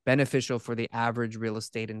be beneficial for the average real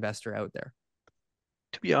estate investor out there?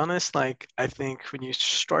 To be honest, like I think when you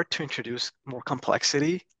start to introduce more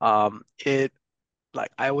complexity, it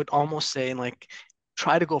like I would almost say like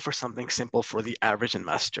try to go for something simple for the average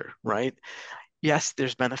investor, right? Yes,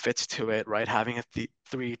 there's benefits to it, right? Having a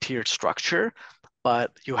three-tiered structure,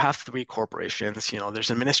 but you have three corporations, there's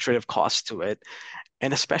administrative costs to it.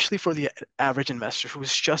 And especially for the average investor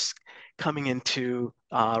who's just coming into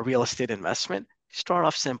real estate investment, start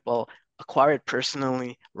off simple, acquire it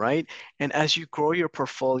personally, right? And as you grow your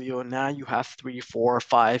portfolio, now you have 3, 4,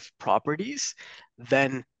 5 properties,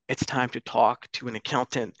 then it's time to talk to an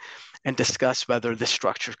accountant and discuss whether the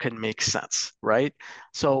structure can make sense, right?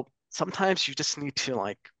 So sometimes you just need to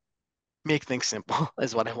like make things simple,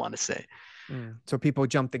 is what I want to say. So people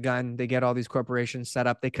jump the gun, they get all these corporations set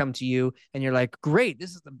up, they come to you and you're like, great,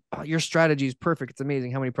 this is your strategy is perfect. It's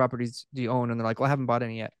amazing. How many properties do you own? And they're like, well, I haven't bought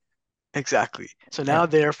any yet. Exactly. So now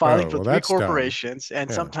they're filing for well, three that's dumb. corporations,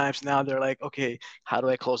 and sometimes now they're like, okay, how do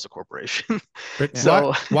I close the corporation? But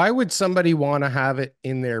So why would somebody want to have it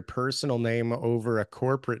in their personal name over a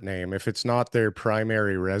corporate name if it's not their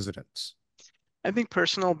primary residence? I think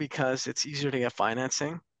personal because it's easier to get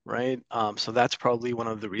financing, right? So that's probably one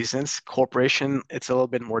of the reasons. Corporation, it's a little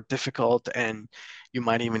bit more difficult, and you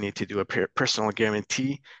might even need to do a personal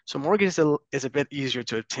guarantee. So mortgage is a bit easier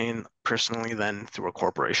to obtain personally than through a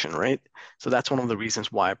corporation, right? So that's one of the reasons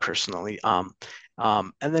why personally.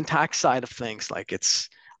 And then tax side of things, like it's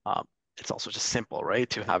also just simple, right,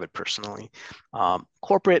 to have it personally.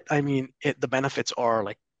 Corporate, I mean, the benefits are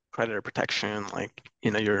like creditor protection, like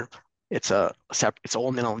you're it's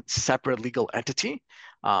all in a separate legal entity.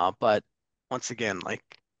 But once again, like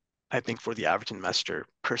I think for the average investor,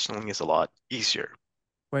 personally is a lot easier.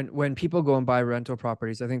 When people go and buy rental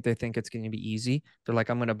properties, I think they think it's going to be easy. They're like,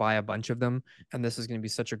 I'm going to buy a bunch of them, and this is going to be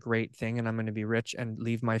such a great thing, and I'm going to be rich and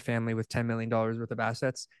leave my family with $10 million worth of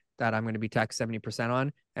assets that I'm going to be taxed 70%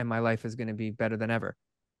 on, and my life is going to be better than ever.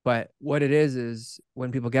 But what it is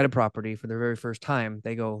when people get a property for the very first time,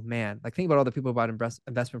 they go, man, like think about all the people who bought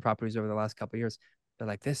investment properties over the last couple of years. They're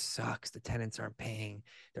like, this sucks. The tenants aren't paying.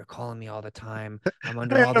 They're calling me all the time. I'm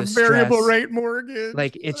under all this variable stress. rate mortgage.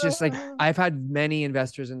 Like it's just like I've had many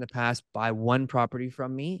investors in the past buy one property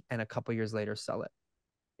from me and a couple years later sell it.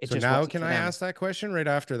 So now can I ask that question right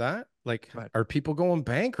after that? Like, are people going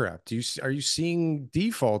bankrupt? Are you seeing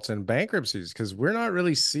defaults and bankruptcies? Because we're not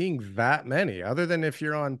really seeing that many, other than if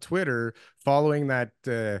you're on Twitter following that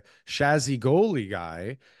Shazzy goalie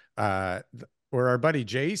guy, or our buddy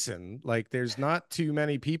Jason. Like, there's not too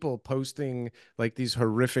many people posting like these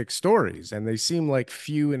horrific stories, and they seem like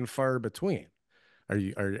few and far between.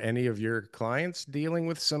 Are any of your clients dealing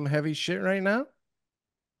with some heavy shit right now?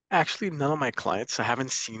 Actually, none of my clients, I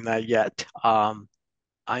haven't seen that yet.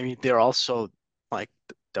 I mean, they're also like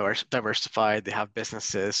diversified. They have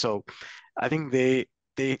businesses, so I think they're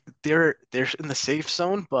in the safe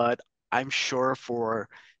zone. But I'm sure for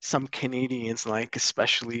some Canadians, like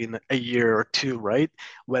especially in a year or two, right,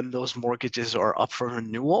 when those mortgages are up for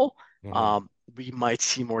renewal, we might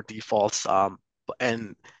see more defaults.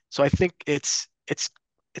 And so I think it's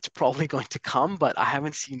probably going to come, but I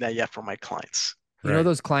haven't seen that yet from my clients. You know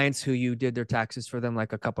those clients who you did their taxes for them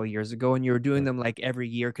like a couple of years ago and you were doing them like every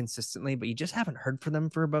year consistently, but you just haven't heard from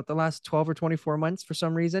them for about the last 12 or 24 months for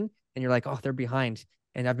some reason. And you're like, oh, they're behind.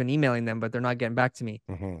 And I've been emailing them, but they're not getting back to me.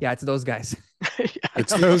 Yeah, it's those guys.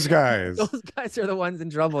 It's those guys. Those guys are the ones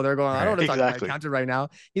in trouble. They're going, I don't want to talk to my accountant right now.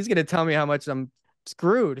 He's going to tell me how much I'm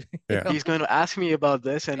screwed. He's going to ask me about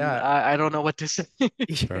this, and I don't know what to say.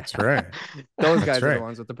 That's right. Those guys are the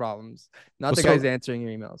ones with the problems, not the guys answering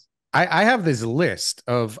your emails. I have this list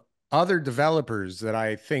of other developers that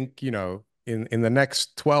I think, in the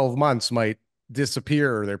next 12 months might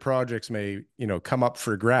disappear or their projects may, come up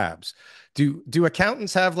for grabs. Do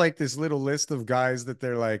accountants have like this little list of guys that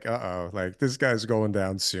they're like, like this guy's going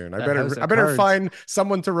down soon. I better find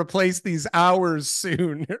someone to replace these hours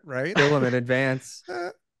soon, right? Bill them in advance.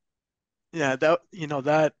 Yeah,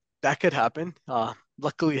 that could happen.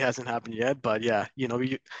 Luckily it hasn't happened yet, but yeah,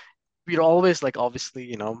 we'd always like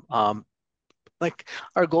obviously like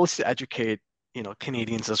our goal is to educate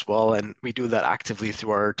Canadians as well, and we do that actively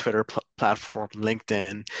through our Twitter platform,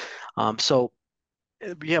 LinkedIn. So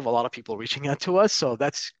we have a lot of people reaching out to us, so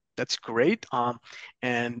that's great.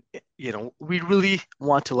 And we really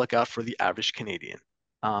want to look out for the average Canadian.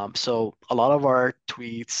 So a lot of our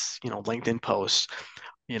tweets, LinkedIn posts,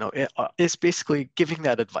 it's basically giving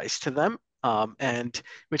that advice to them, and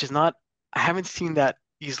which is not. I haven't seen that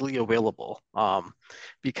easily available,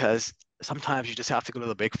 because sometimes you just have to go to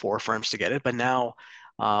the big four firms to get it. But now,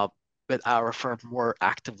 with our firm, we're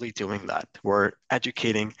actively doing that. We're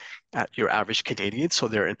educating your average Canadian so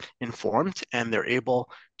they're informed and they're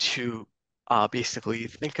able to basically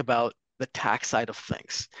think about the tax side of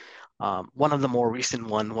things. One of the more recent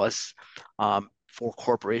one was for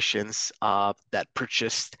corporations that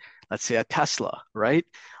purchased, let's say, a Tesla, right?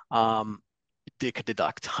 They could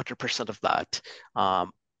deduct 100% of that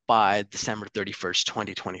by December 31st,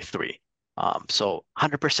 2023. So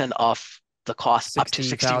 100% off the cost up to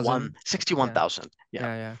 61,000.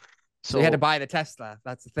 Yeah. So you had to buy the Tesla.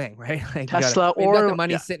 That's the thing, right? Like Tesla, you've got the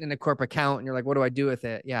money sitting in a corporate account and you're like, what do I do with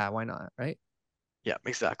it? Yeah, why not? Right? Yeah,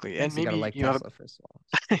 exactly. And maybe you gotta like Tesla first of all.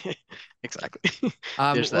 Exactly.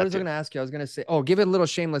 What was I going to ask you? I was going to say, give it a little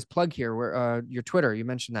shameless plug here. Where your Twitter, you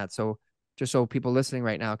mentioned that. So just so people listening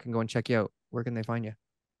right now can go and check you out. Where can they find you?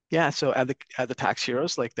 Yeah, so at the Tax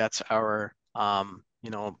Heroes, like that's our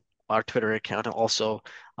our Twitter account, and also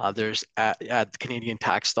there's at Canadian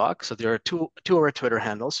Tax Talk. So there are two of our Twitter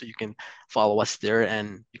handles, so you can follow us there,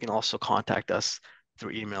 and you can also contact us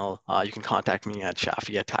through email. You can contact me at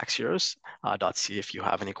shafi@taxheroes.ca if you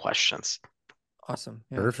have any questions. Awesome.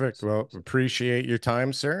 Yeah. Perfect. Well, appreciate your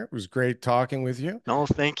time, sir. It was great talking with you. No,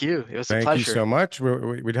 thank you. It was a pleasure. Thank you so much.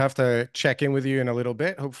 We'd have to check in with you in a little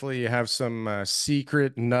bit. Hopefully you have some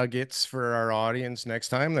secret nuggets for our audience next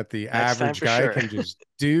time that the average guy can just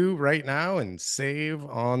do right now and save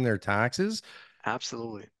on their taxes.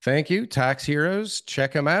 Absolutely. Thank you. Tax Heroes.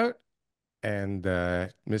 Check them out. And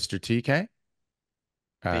Mr. TK,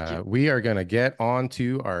 thank you. We are going to get on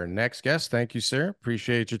to our next guest. Thank you, sir.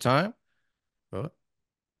 Appreciate your time. Oh,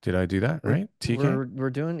 did I do that right? TK? We're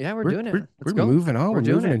doing it. Let's go. Moving on. We're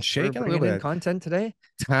moving and shaking. We're bringing in content today.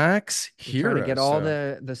 Tax Heroes. Trying to get all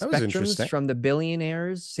the spectrums from the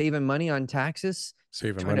billionaires saving money on taxes,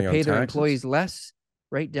 trying to pay their employees less,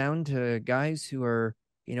 right down to guys who are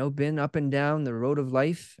been up and down the road of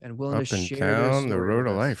life and willing to share their story the road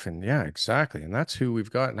of life. And yeah, exactly. And that's who we've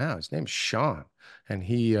got now. His name's Sean, and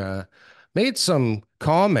he made some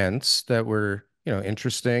comments that were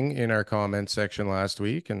interesting in our comment section last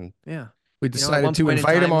week, and we decided to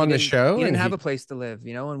invite him on the show. He didn't have a place to live.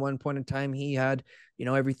 In one point in time, he had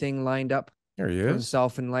everything lined up for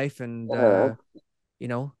himself in life, and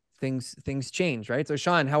things change, right? So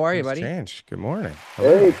Sean, how are you, buddy? Good morning.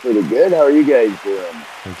 Hey, pretty good. How are you guys doing?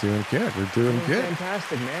 We're doing good. We're doing good.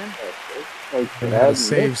 Fantastic, man. Thanks for having me.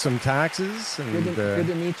 Save some taxes. And good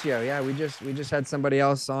to meet you. Yeah, we just had somebody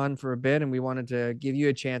else on for a bit, and we wanted to give you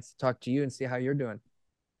a chance to talk to you and see how you're doing.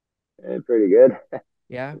 Hey, pretty good.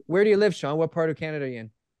 Yeah. Where do you live, Sean? What part of Canada are you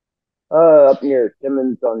in? Up near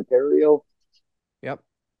Timmins, Ontario. Yep.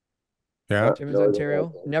 Yeah. Timmins,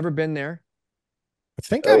 Ontario. Never been there. I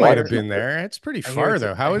think I might have been there. It's pretty far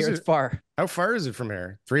though. How is it? It's far. How far is it from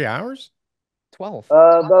here? 3 hours? 12.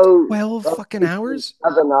 About 12 fucking hours?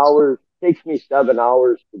 7 hours. Takes me 7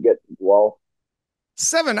 hours to get to Guelph.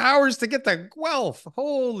 7 hours to get to Guelph.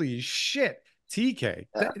 Holy shit. TK,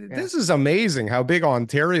 this is amazing how big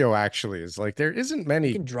Ontario actually is. Like there isn't many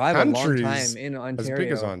you can drive a long time in Ontario as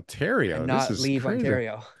big as Ontario and not leave crazy.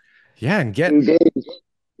 Ontario. Yeah, and get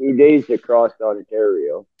 2 days across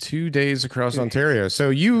Ontario. 2 days across Ontario. So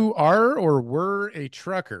you are or were a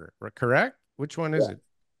trucker, correct? Which one is it?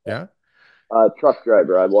 Yeah. Truck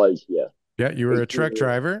driver. I was. Yeah. Yeah, you were a truck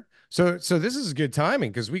driver. So this is good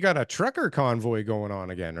timing because we got a trucker convoy going on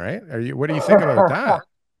again, right? What do you think about that?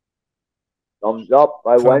 Thumbs up.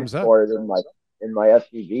 I went for it in my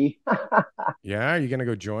SUV. Yeah, are you gonna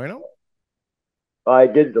go join them? I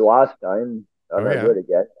did the last time. I would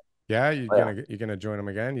again. Yeah, you're gonna join them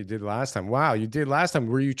again. You did last time. Wow, you did last time.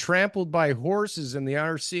 Were you trampled by horses in the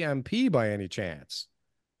RCMP by any chance?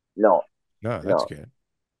 No. No, that's good.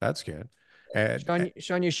 That's good.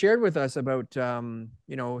 Sean, you shared with us about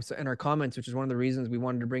in our comments, which is one of the reasons we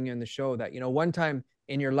wanted to bring you on the show, that one time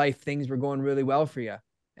in your life things were going really well for you,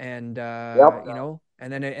 and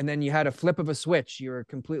and then you had a flip of a switch. You were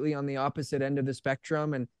completely on the opposite end of the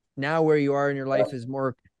spectrum, and now where you are in your life is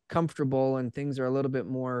more comfortable and things are a little bit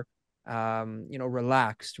more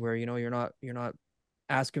relaxed, where you're not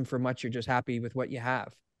asking for much, you're just happy with what you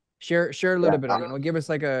have. Share a little bit of give us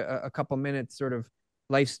like a couple minutes sort of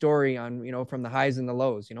life story on from the highs and the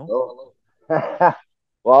lows. Well,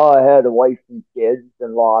 I had a wife and kids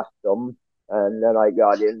and lost them, and then I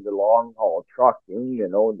got into long haul trucking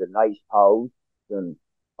and owned a nice house, and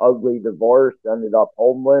ugly divorce, ended up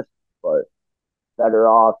homeless, but better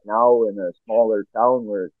off now in a smaller town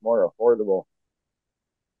where it's more affordable.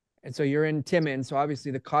 And so you're in Timmins, so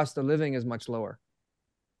obviously the cost of living is much lower.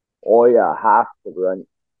 Oh yeah, half the rent.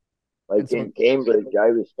 Like in Cambridge,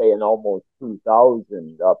 I was paying almost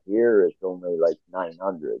 2,000. Up here, it's only like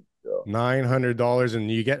 900. So $900,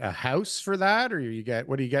 and you get a house for that, or you get,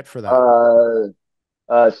 what do you get for that?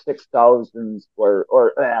 6,000 square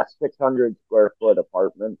or 600 square foot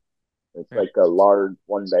apartment. It's like a large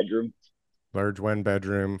one bedroom. Large one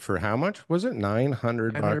bedroom for how much was it?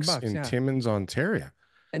 $900 in Timmins, Ontario.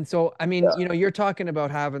 And so, I mean, you know, you're talking about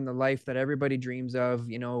having the life that everybody dreams of,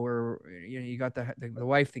 you know, where, you know, you got the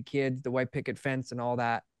wife, the kids, the white picket fence and all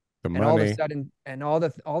that. The and money. all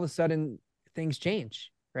of a sudden things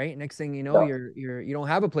change, right? Next thing you know, you don't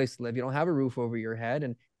have a place to live. You don't have a roof over your head.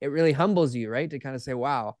 And it really humbles you, right? To kind of say,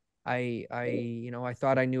 wow, you know, I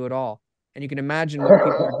thought I knew it all. And you can imagine what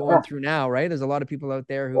people are going through now, right? There's a lot of people out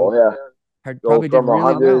there who probably did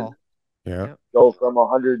really well. Yeah. Go from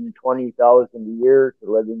 120,000 a year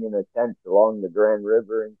to living in a tent along the Grand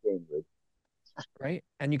River in Cambridge. Right.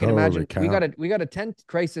 And you can imagine we got a tent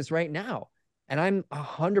crisis right now. And I'm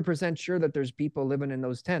 100% sure that there's people living in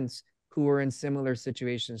those tents who are in similar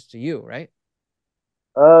situations to you, right?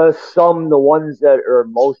 The ones that are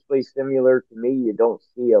mostly similar to me, you don't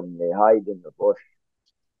see them. They hide in the bush.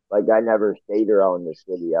 Like I never stayed around the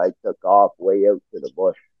city. I took off way out to the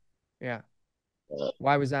bush. Yeah.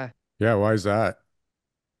 Why was that? Yeah, why is that?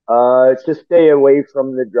 To stay away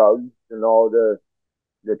from the drugs and all the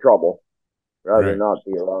trouble, rather not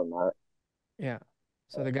be around that. Yeah.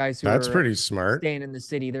 So the guys who That's are pretty smart. Staying in the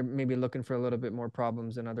city, they're maybe looking for a little bit more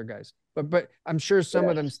problems than other guys. But I'm sure some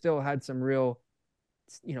of them still had some real,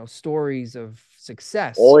 you know, stories of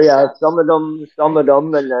success. Oh yeah, some of them,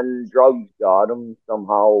 and then drugs got them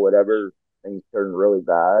somehow. Whatever, things turned really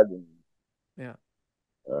bad, and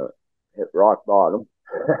hit rock bottom.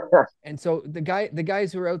 And so the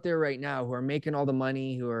guys who are out there right now, who are making all the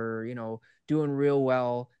money, who are, you know, doing real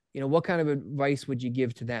well, you know, what kind of advice would you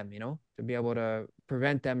give to them, you know, to be able to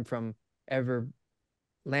prevent them from ever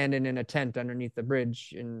landing in a tent underneath the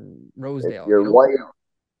bridge in Rosedale?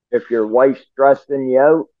 If your wife's stressing you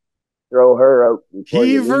out, throw her out.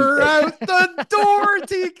 Heave her out the door,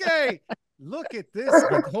 TK. Look at this,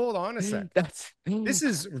 but hold on a sec. This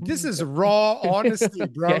is raw honesty,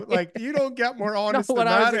 bro. Okay. Like you don't get more honest than that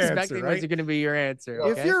answer. What I was expecting was going to be your answer.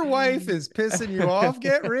 If your wife is pissing you off,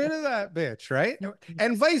 get rid of that bitch, right?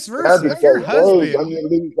 And vice versa. If your husband, when you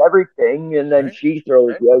lose everything, and then she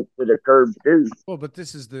throws you out to the curb too. Well, but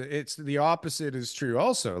it's the opposite is true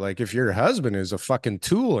also. Like if your husband is a fucking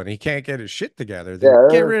tool and he can't get his shit together, then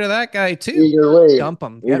get rid of that guy too. Either way, dump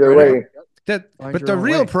him. Either way. But the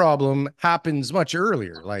real problem happens much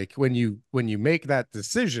earlier. Like when you make that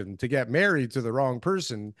decision to get married to the wrong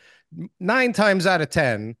person, 9 times out of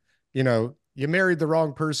 10, you know, you married the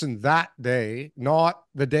wrong person that day, not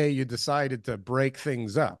the day you decided to break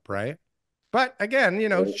things up, right? But again, you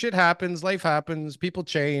know, shit happens, life happens, people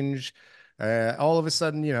change. All of a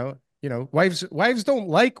sudden, you know, wives don't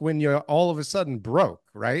like when you're all of a sudden broke,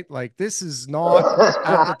 right? Like this is not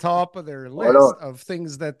at the top of their list of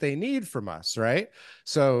things that they need from us, right?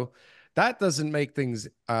 So that doesn't make things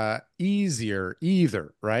easier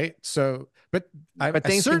either, right? So, but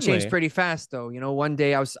things can change pretty fast, though. You know, one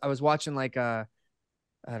day I was watching like I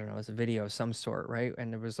don't know, it's a video of some sort, right?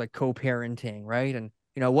 And it was like co-parenting, right? And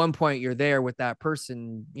you know, at one point you're there with that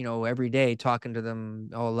person, you know, every day talking to them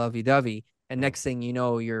all lovey-dovey. And next thing you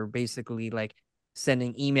know, you're basically like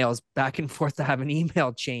sending emails back and forth to have an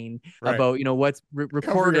email chain about, you know, what's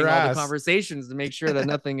recording all the conversations to make sure that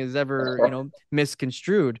nothing is ever, you know,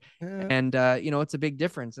 misconstrued. And, you know, it's a big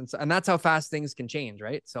difference. And that's how fast things can change.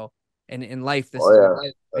 Right. So, and in life, this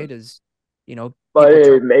is what it is, you know, but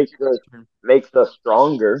it makes us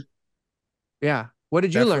stronger. Yeah. What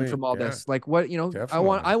did you learn from all this? Like what, you know, I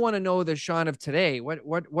want to know the Sean of today. What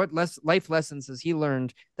life lessons has he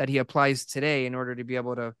learned that he applies today in order to be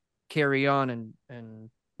able to carry on and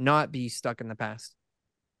not be stuck in the past?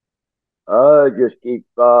 Just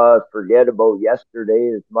forget about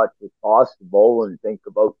yesterday as much as possible and think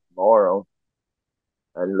about tomorrow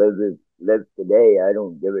and live today. I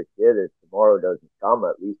don't give a shit if tomorrow doesn't come.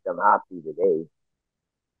 At least I'm happy today.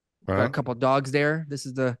 Got a couple dogs there. This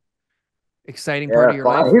is the exciting part of your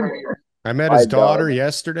life. I met his daughter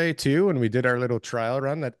yesterday too, and we did our little trial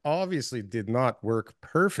run that obviously did not work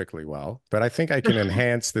perfectly well, but I think I can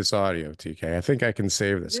enhance this audio, TK. I think I can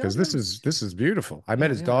save this because this is beautiful. I met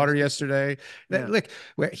his daughter yesterday. Look,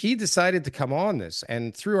 he decided to come on this,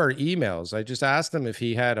 and through our emails, I just asked him if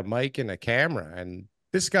he had a mic and a camera, and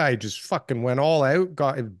this guy just fucking went all out,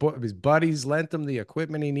 got his buddies lent him the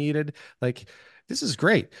equipment he needed. Like, this is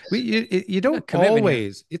great. You don't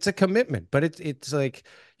always, it's a commitment, but it's like,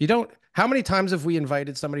 you don't, How many times have we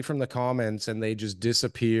invited somebody from the comments and they just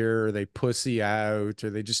disappear, or they pussy out, or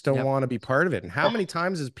they just don't want to be part of it? And how many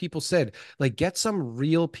times has people said, like, get some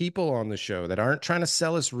real people on the show that aren't trying to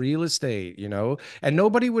sell us real estate, you know? And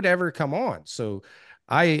nobody would ever come on. So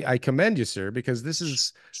I commend you, sir, because this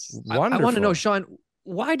is wonderful. I want to know, Sean,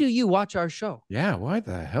 why do you watch our show? Yeah, why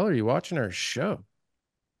the hell are you watching our show?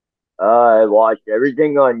 I watch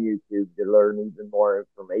everything on YouTube to learn even more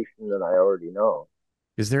information than I already know.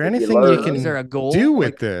 Is there anything you can is there a goal do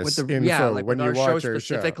with this info yeah, like when with you our watch show our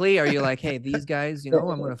specifically? show? Are you like, hey, these guys, you know,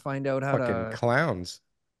 I'm going to find out how fucking to clowns.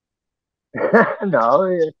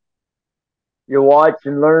 No, you watch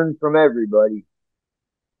and learn from everybody.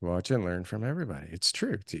 Watch and learn from everybody. It's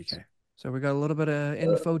true, TK. So we got a little bit of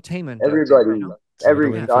infotainment. Everybody, you know?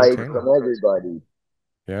 every side from everybody.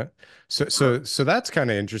 Yeah. So that's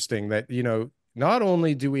kind of interesting that, you know, not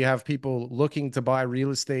only do we have people looking to buy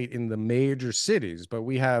real estate in the major cities, but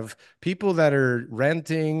we have people that are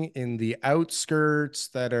renting in the outskirts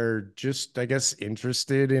that are just, I guess,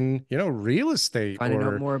 interested in, you know, real estate, finding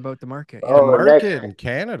out more about the market. The market in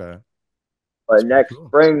Canada. Next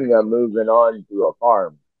spring, I'm moving on to a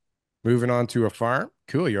farm. Moving on to a farm?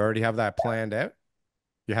 Cool. You already have that planned out?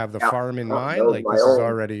 You have the farm in mind? Like this is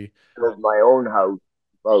already my own house,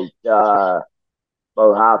 about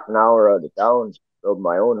half an hour out of town. Build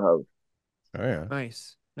my own house. Oh yeah.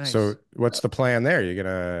 Nice. So what's the plan there? You're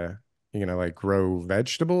gonna like grow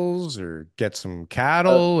vegetables or get some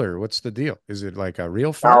cattle, or what's the deal? Is it like a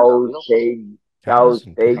real farm? Cows,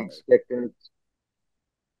 pigs, chickens.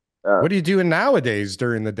 What are you doing nowadays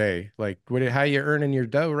during the day? Like how are you earning your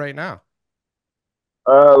dough right now?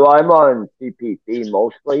 Well, I'm on CPP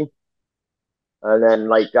mostly. And then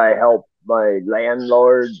like I helped my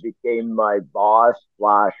landlord became my boss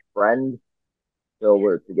 / friend. So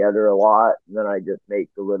we're together a lot. And then I just make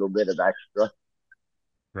a little bit of extra.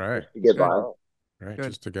 Right. Just to get by. Right. Good.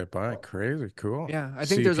 Just to get by. Crazy. Cool. Yeah. I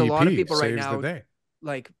think there's a lot of people right now. The day.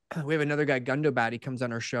 Like we have another guy, Gundobat, he comes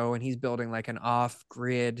on our show and he's building like an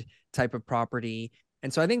off-grid type of property.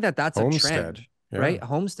 And so I think that's Homestead. A trend, right?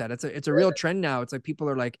 Homestead. It's a real trend now. It's like people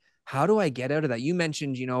are like, how do I get out of that? You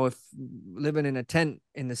mentioned, you know, if living in a tent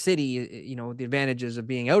in the city, you know, the advantages of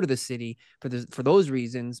being out of the city for those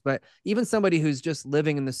reasons. But even somebody who's just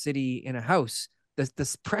living in the city in a house,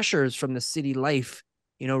 the pressures from the city life,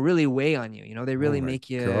 you know, really weigh on you. You know, they really make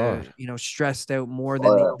you, you know, stressed out more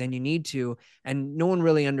than you need to. And no one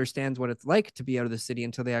really understands what it's like to be out of the city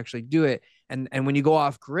until they actually do it. And when you go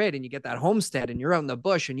off grid and you get that homestead and you're out in the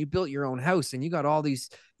bush and you built your own house and you got all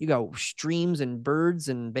these, you got streams and birds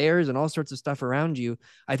and bears and all sorts of stuff around you.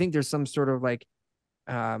 I think there's some sort of like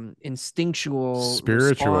instinctual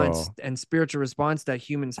spiritual response that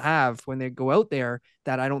humans have when they go out there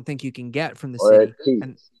that I don't think you can get from the city.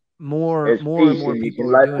 And more and more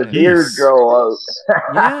people are doing the beard grow out.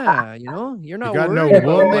 Yeah, you know, you're not. You got no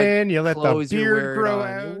woman. You let the beard grow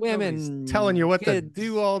out. Women telling you what to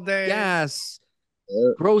do all day. Yes,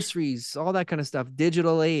 groceries, all that kind of stuff.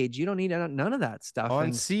 Digital age. You don't need none of that stuff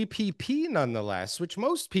on CPP, nonetheless, which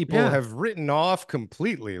most people have written off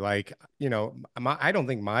completely. Like, you know, I don't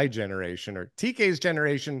think my generation or TK's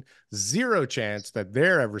generation, zero chance that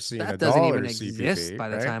they're ever seeing that $1 doesn't even CPP exist by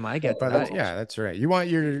the time I get to that. Yeah, that's right. You want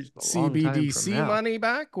your CBDC money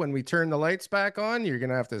back when we turn the lights back on? You're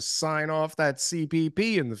gonna have to sign off that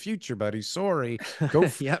CPP in the future, buddy. Sorry. Go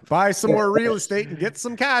buy some more real estate and get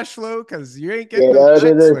some cash flow because you ain't getting out of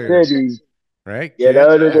the city. Right? Get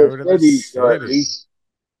out of the city.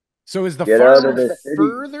 So is the farm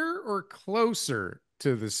further or closer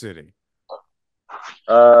to the city?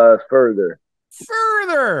 Further.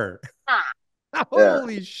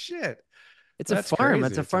 Holy shit. It's a farm.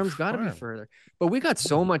 It's a farm's got to be further. But we got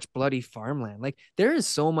so much bloody farmland. Like there is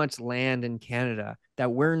so much land in Canada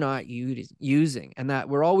that we're not using and that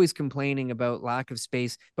we're always complaining about lack of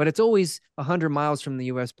space, but it's always 100 miles from the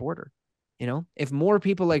US border. You know, if more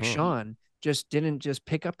people like Sean didn't just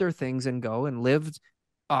pick up their things and go and lived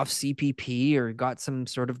off CPP or got some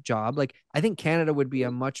sort of job, like I think Canada would be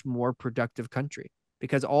a much more productive country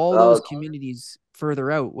because all those communities further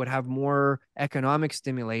out would have more economic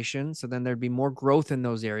stimulation. So then there'd be more growth in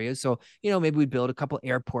those areas. So, you know, maybe we'd build a couple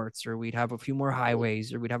airports or we'd have a few more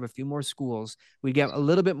highways or we'd have a few more schools. We'd get a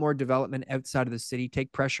little bit more development outside of the city,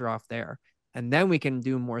 take pressure off there. And then we can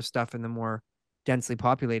do more stuff in the more densely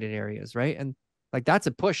populated areas, right? And like that's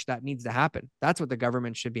a push that needs to happen. That's what the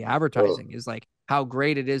government should be advertising is like how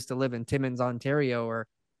great it is to live in Timmins, Ontario, or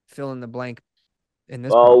fill in the blank in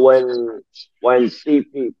this. Well, when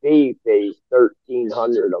CPP pays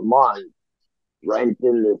 $1,300 a month, rent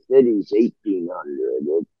in the city's $1,800.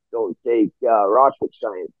 It don't take rocket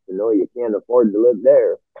science to know you can't afford to live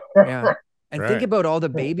there. Yeah. And think about all the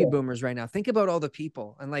baby boomers right now. Think about all the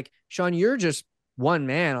people. And like, Sean, you're just one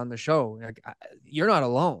man on the show. Like, you're not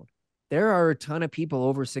alone. There are a ton of people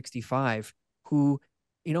over 65 who,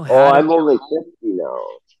 I'm only 50 now.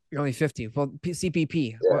 You're only 50. Well,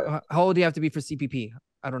 CPP. Yeah. How old do you have to be for CPP?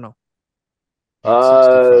 I don't know.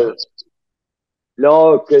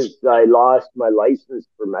 No, because I lost my license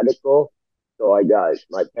for medical, so I got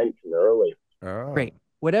my pension early. Oh. Great.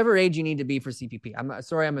 Whatever age you need to be for CPP.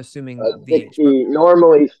 I'm assuming the 60, age. But...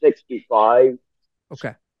 normally 65.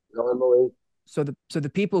 Okay. Normally. So the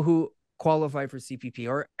people who qualify for CPP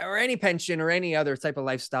or any pension or any other type of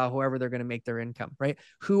lifestyle, however they're going to make their income, right?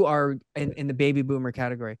 Who are in the baby boomer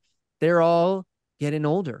category, they're all getting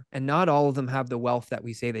older, and not all of them have the wealth that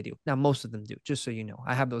we say they do. Now, most of them do, just so you know.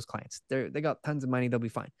 I have those clients. They got tons of money. They'll be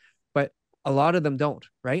fine. But a lot of them don't,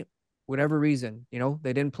 right? Whatever reason,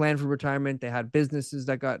 they didn't plan for retirement. They had businesses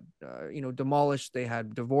that got, demolished. They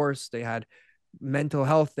had divorce. They had mental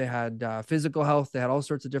health. They had physical health. They had all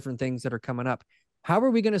sorts of different things that are coming up. How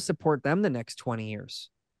are we going to support them the next 20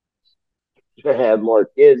 years? To have more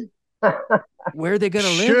kids. Where are they going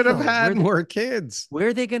to live? Should have had more kids. Where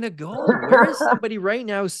are they going to go? Where is somebody right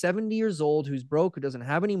now, 70 years old, who's broke, who doesn't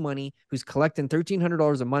have any money, who's collecting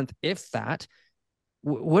 $1,300 a month, if that?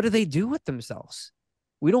 What do they do with themselves?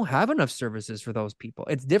 We don't have enough services for those people.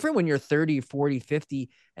 It's different when you're 30, 40, 50,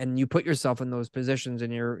 and you put yourself in those positions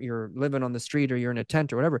and you're living on the street or you're in a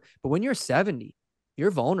tent or whatever. But when you're 70,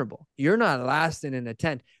 you're vulnerable. You're not lasting in a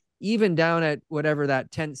tent. Even down at whatever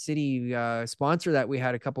that tent city sponsor that we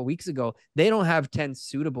had a couple of weeks ago, they don't have tents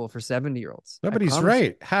suitable for 70-year-olds. Nobody's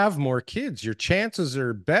right. Have more kids. Your chances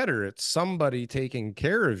are better at somebody taking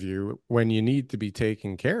care of you when you need to be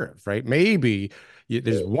taken care of, right? Maybe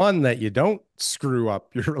there's one that you don't screw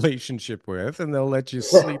up your relationship with, and they'll let you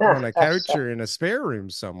sleep on a couch or in a spare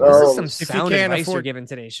room somewhere. This is some sound advice you're giving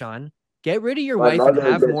today, Sean. Get rid of your wife and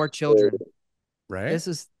have more children. Right?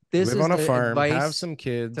 This live is on a the farm, advice have some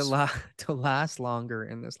kids to last longer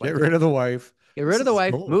in this life. Get rid of the wife. Get rid of the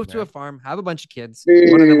wife, move to a farm, have a bunch of kids.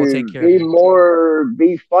 One of them will take care of you.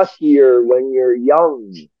 Be fussier when you're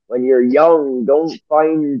young. When you're young, don't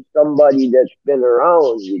find somebody that's been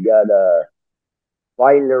around. You gotta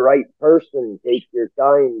find the right person. Take your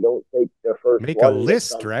time. Don't take the first Make one. Make a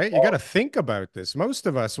list, right? You got to think about this. Most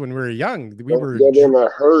of us, when we were young, we were get in a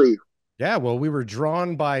hurry. Yeah, well, we were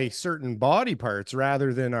drawn by certain body parts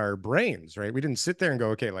rather than our brains, right? We didn't sit there and go,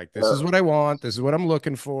 okay, like this is what I want. This is what I'm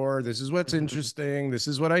looking for. This is what's interesting. This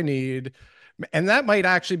is what I need. And that might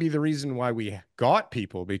actually be the reason why we got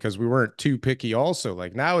people, because we weren't too picky also.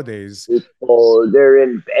 Like nowadays. People, they're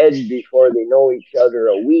in bed before they know each other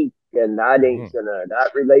a week, and that ain't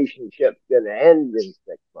that relationship's gonna end in 6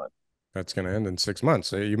 months. That's going to end in 6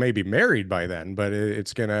 months. You may be married by then, but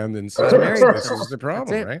it's going to end in 6 months. This is the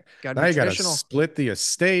problem, right? Now you got to split the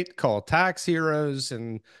estate, call tax heroes,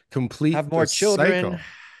 and complete have more children.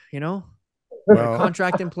 Cycle. Put a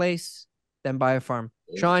contract in place, then buy a farm.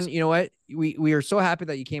 Sean, you know what? We are so happy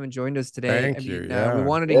that you came and joined us today. Thank you. We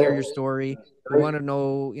wanted to hear your story. We want to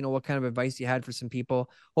know, what kind of advice you had for some people.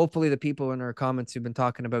 Hopefully the people in our comments who've been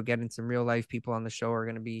talking about getting some real life people on the show are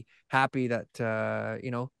going to be happy that,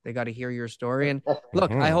 they got to hear your story. And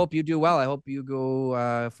look, I hope you do well. I hope you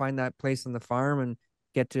go find that place on the farm and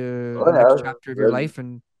get to the next chapter of your life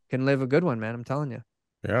and can live a good one, man. I'm telling you.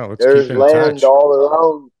 Yeah, let's keep in touch. There's land all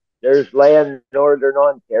around. There's land in Northern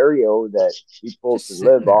Ontario that people can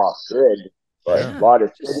live off grid, but a lot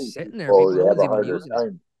of city people have a harder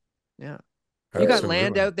time. Yeah. If you got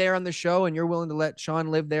land out there on the show and you're willing to let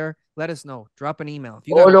Sean live there, let us know. Drop an email. If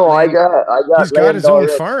you got I got. He's got his own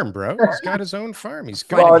farm, bro. He's got his own farm. He's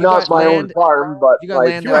got not my own farm, but you got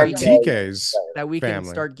land TK's that we can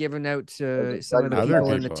start giving out to some of the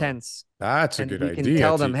people in the tents. That's a good idea. We can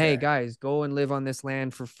tell them, hey guys, go and live on this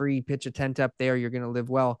land for free. Pitch a tent up there. You're gonna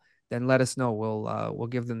live well. Then let us know. We'll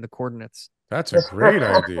give them the coordinates. That's a great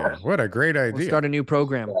idea. What a great idea. We'll start a new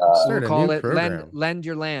program. We'll call it Lend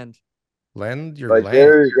Your Land. Lend Your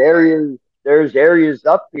Land. There's areas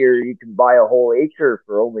up here you can buy a whole acre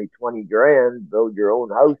for only 20 grand, build your own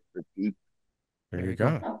house for cheap. There you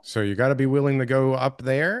go. So you got to be willing to go up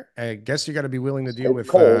there. I guess you got to be willing to deal with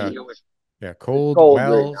cold. Cold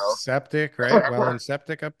well, septic, right? Well and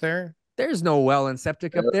septic up there. There's no well and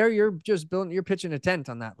septic up there. You're pitching a tent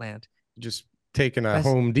on that land. Just taking a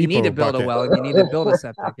Home Depot. You need to build a well and you need to build a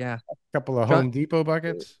septic. Yeah. A couple of Home Depot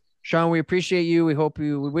buckets. Sean, we appreciate you. We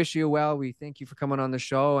wish you well. We thank you for coming on the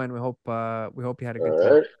show, and we hope you had a good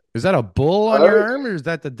time. Is that a bull on your arm, or is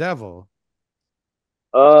that the devil?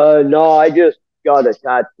 No, I just got a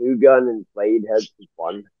tattoo gun and played, had some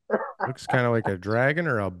fun. Looks kind of like a dragon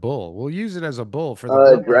or a bull. We'll use it as a bull for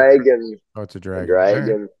the dragon. Oh, it's a dragon.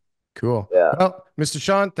 Dragon. Right. Cool. Yeah. Well, Mr.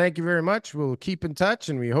 Sean, thank you very much. We'll keep in touch,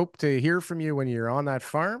 and we hope to hear from you when you're on that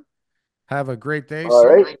farm. Have a great day,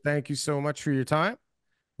 sir. Right. Thank you so much for your time.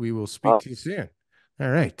 We will speak to you soon. All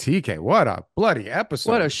right, TK, what a bloody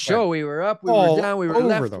episode. What a show. We were up, we were down, we were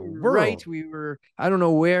left, we were right, we were, I don't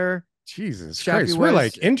know where. Jesus Christ, we're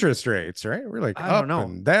like interest rates, right? We're like up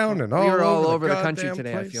and down and all over. We were all over the country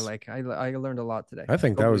today, I feel like. I learned a lot today. I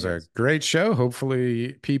think that was a great show.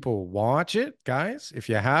 Hopefully people watch it. Guys, if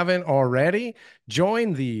you haven't already,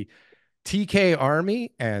 join the TK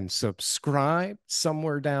Army and subscribe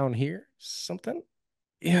somewhere down here. Something.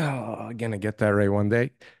 Yeah, I'm going to get that right one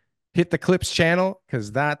day. Hit the Clips channel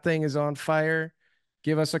because that thing is on fire.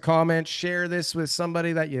 Give us a comment. Share this with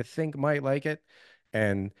somebody that you think might like it.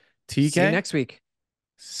 And TK. See you next week.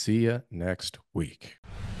 See you next week.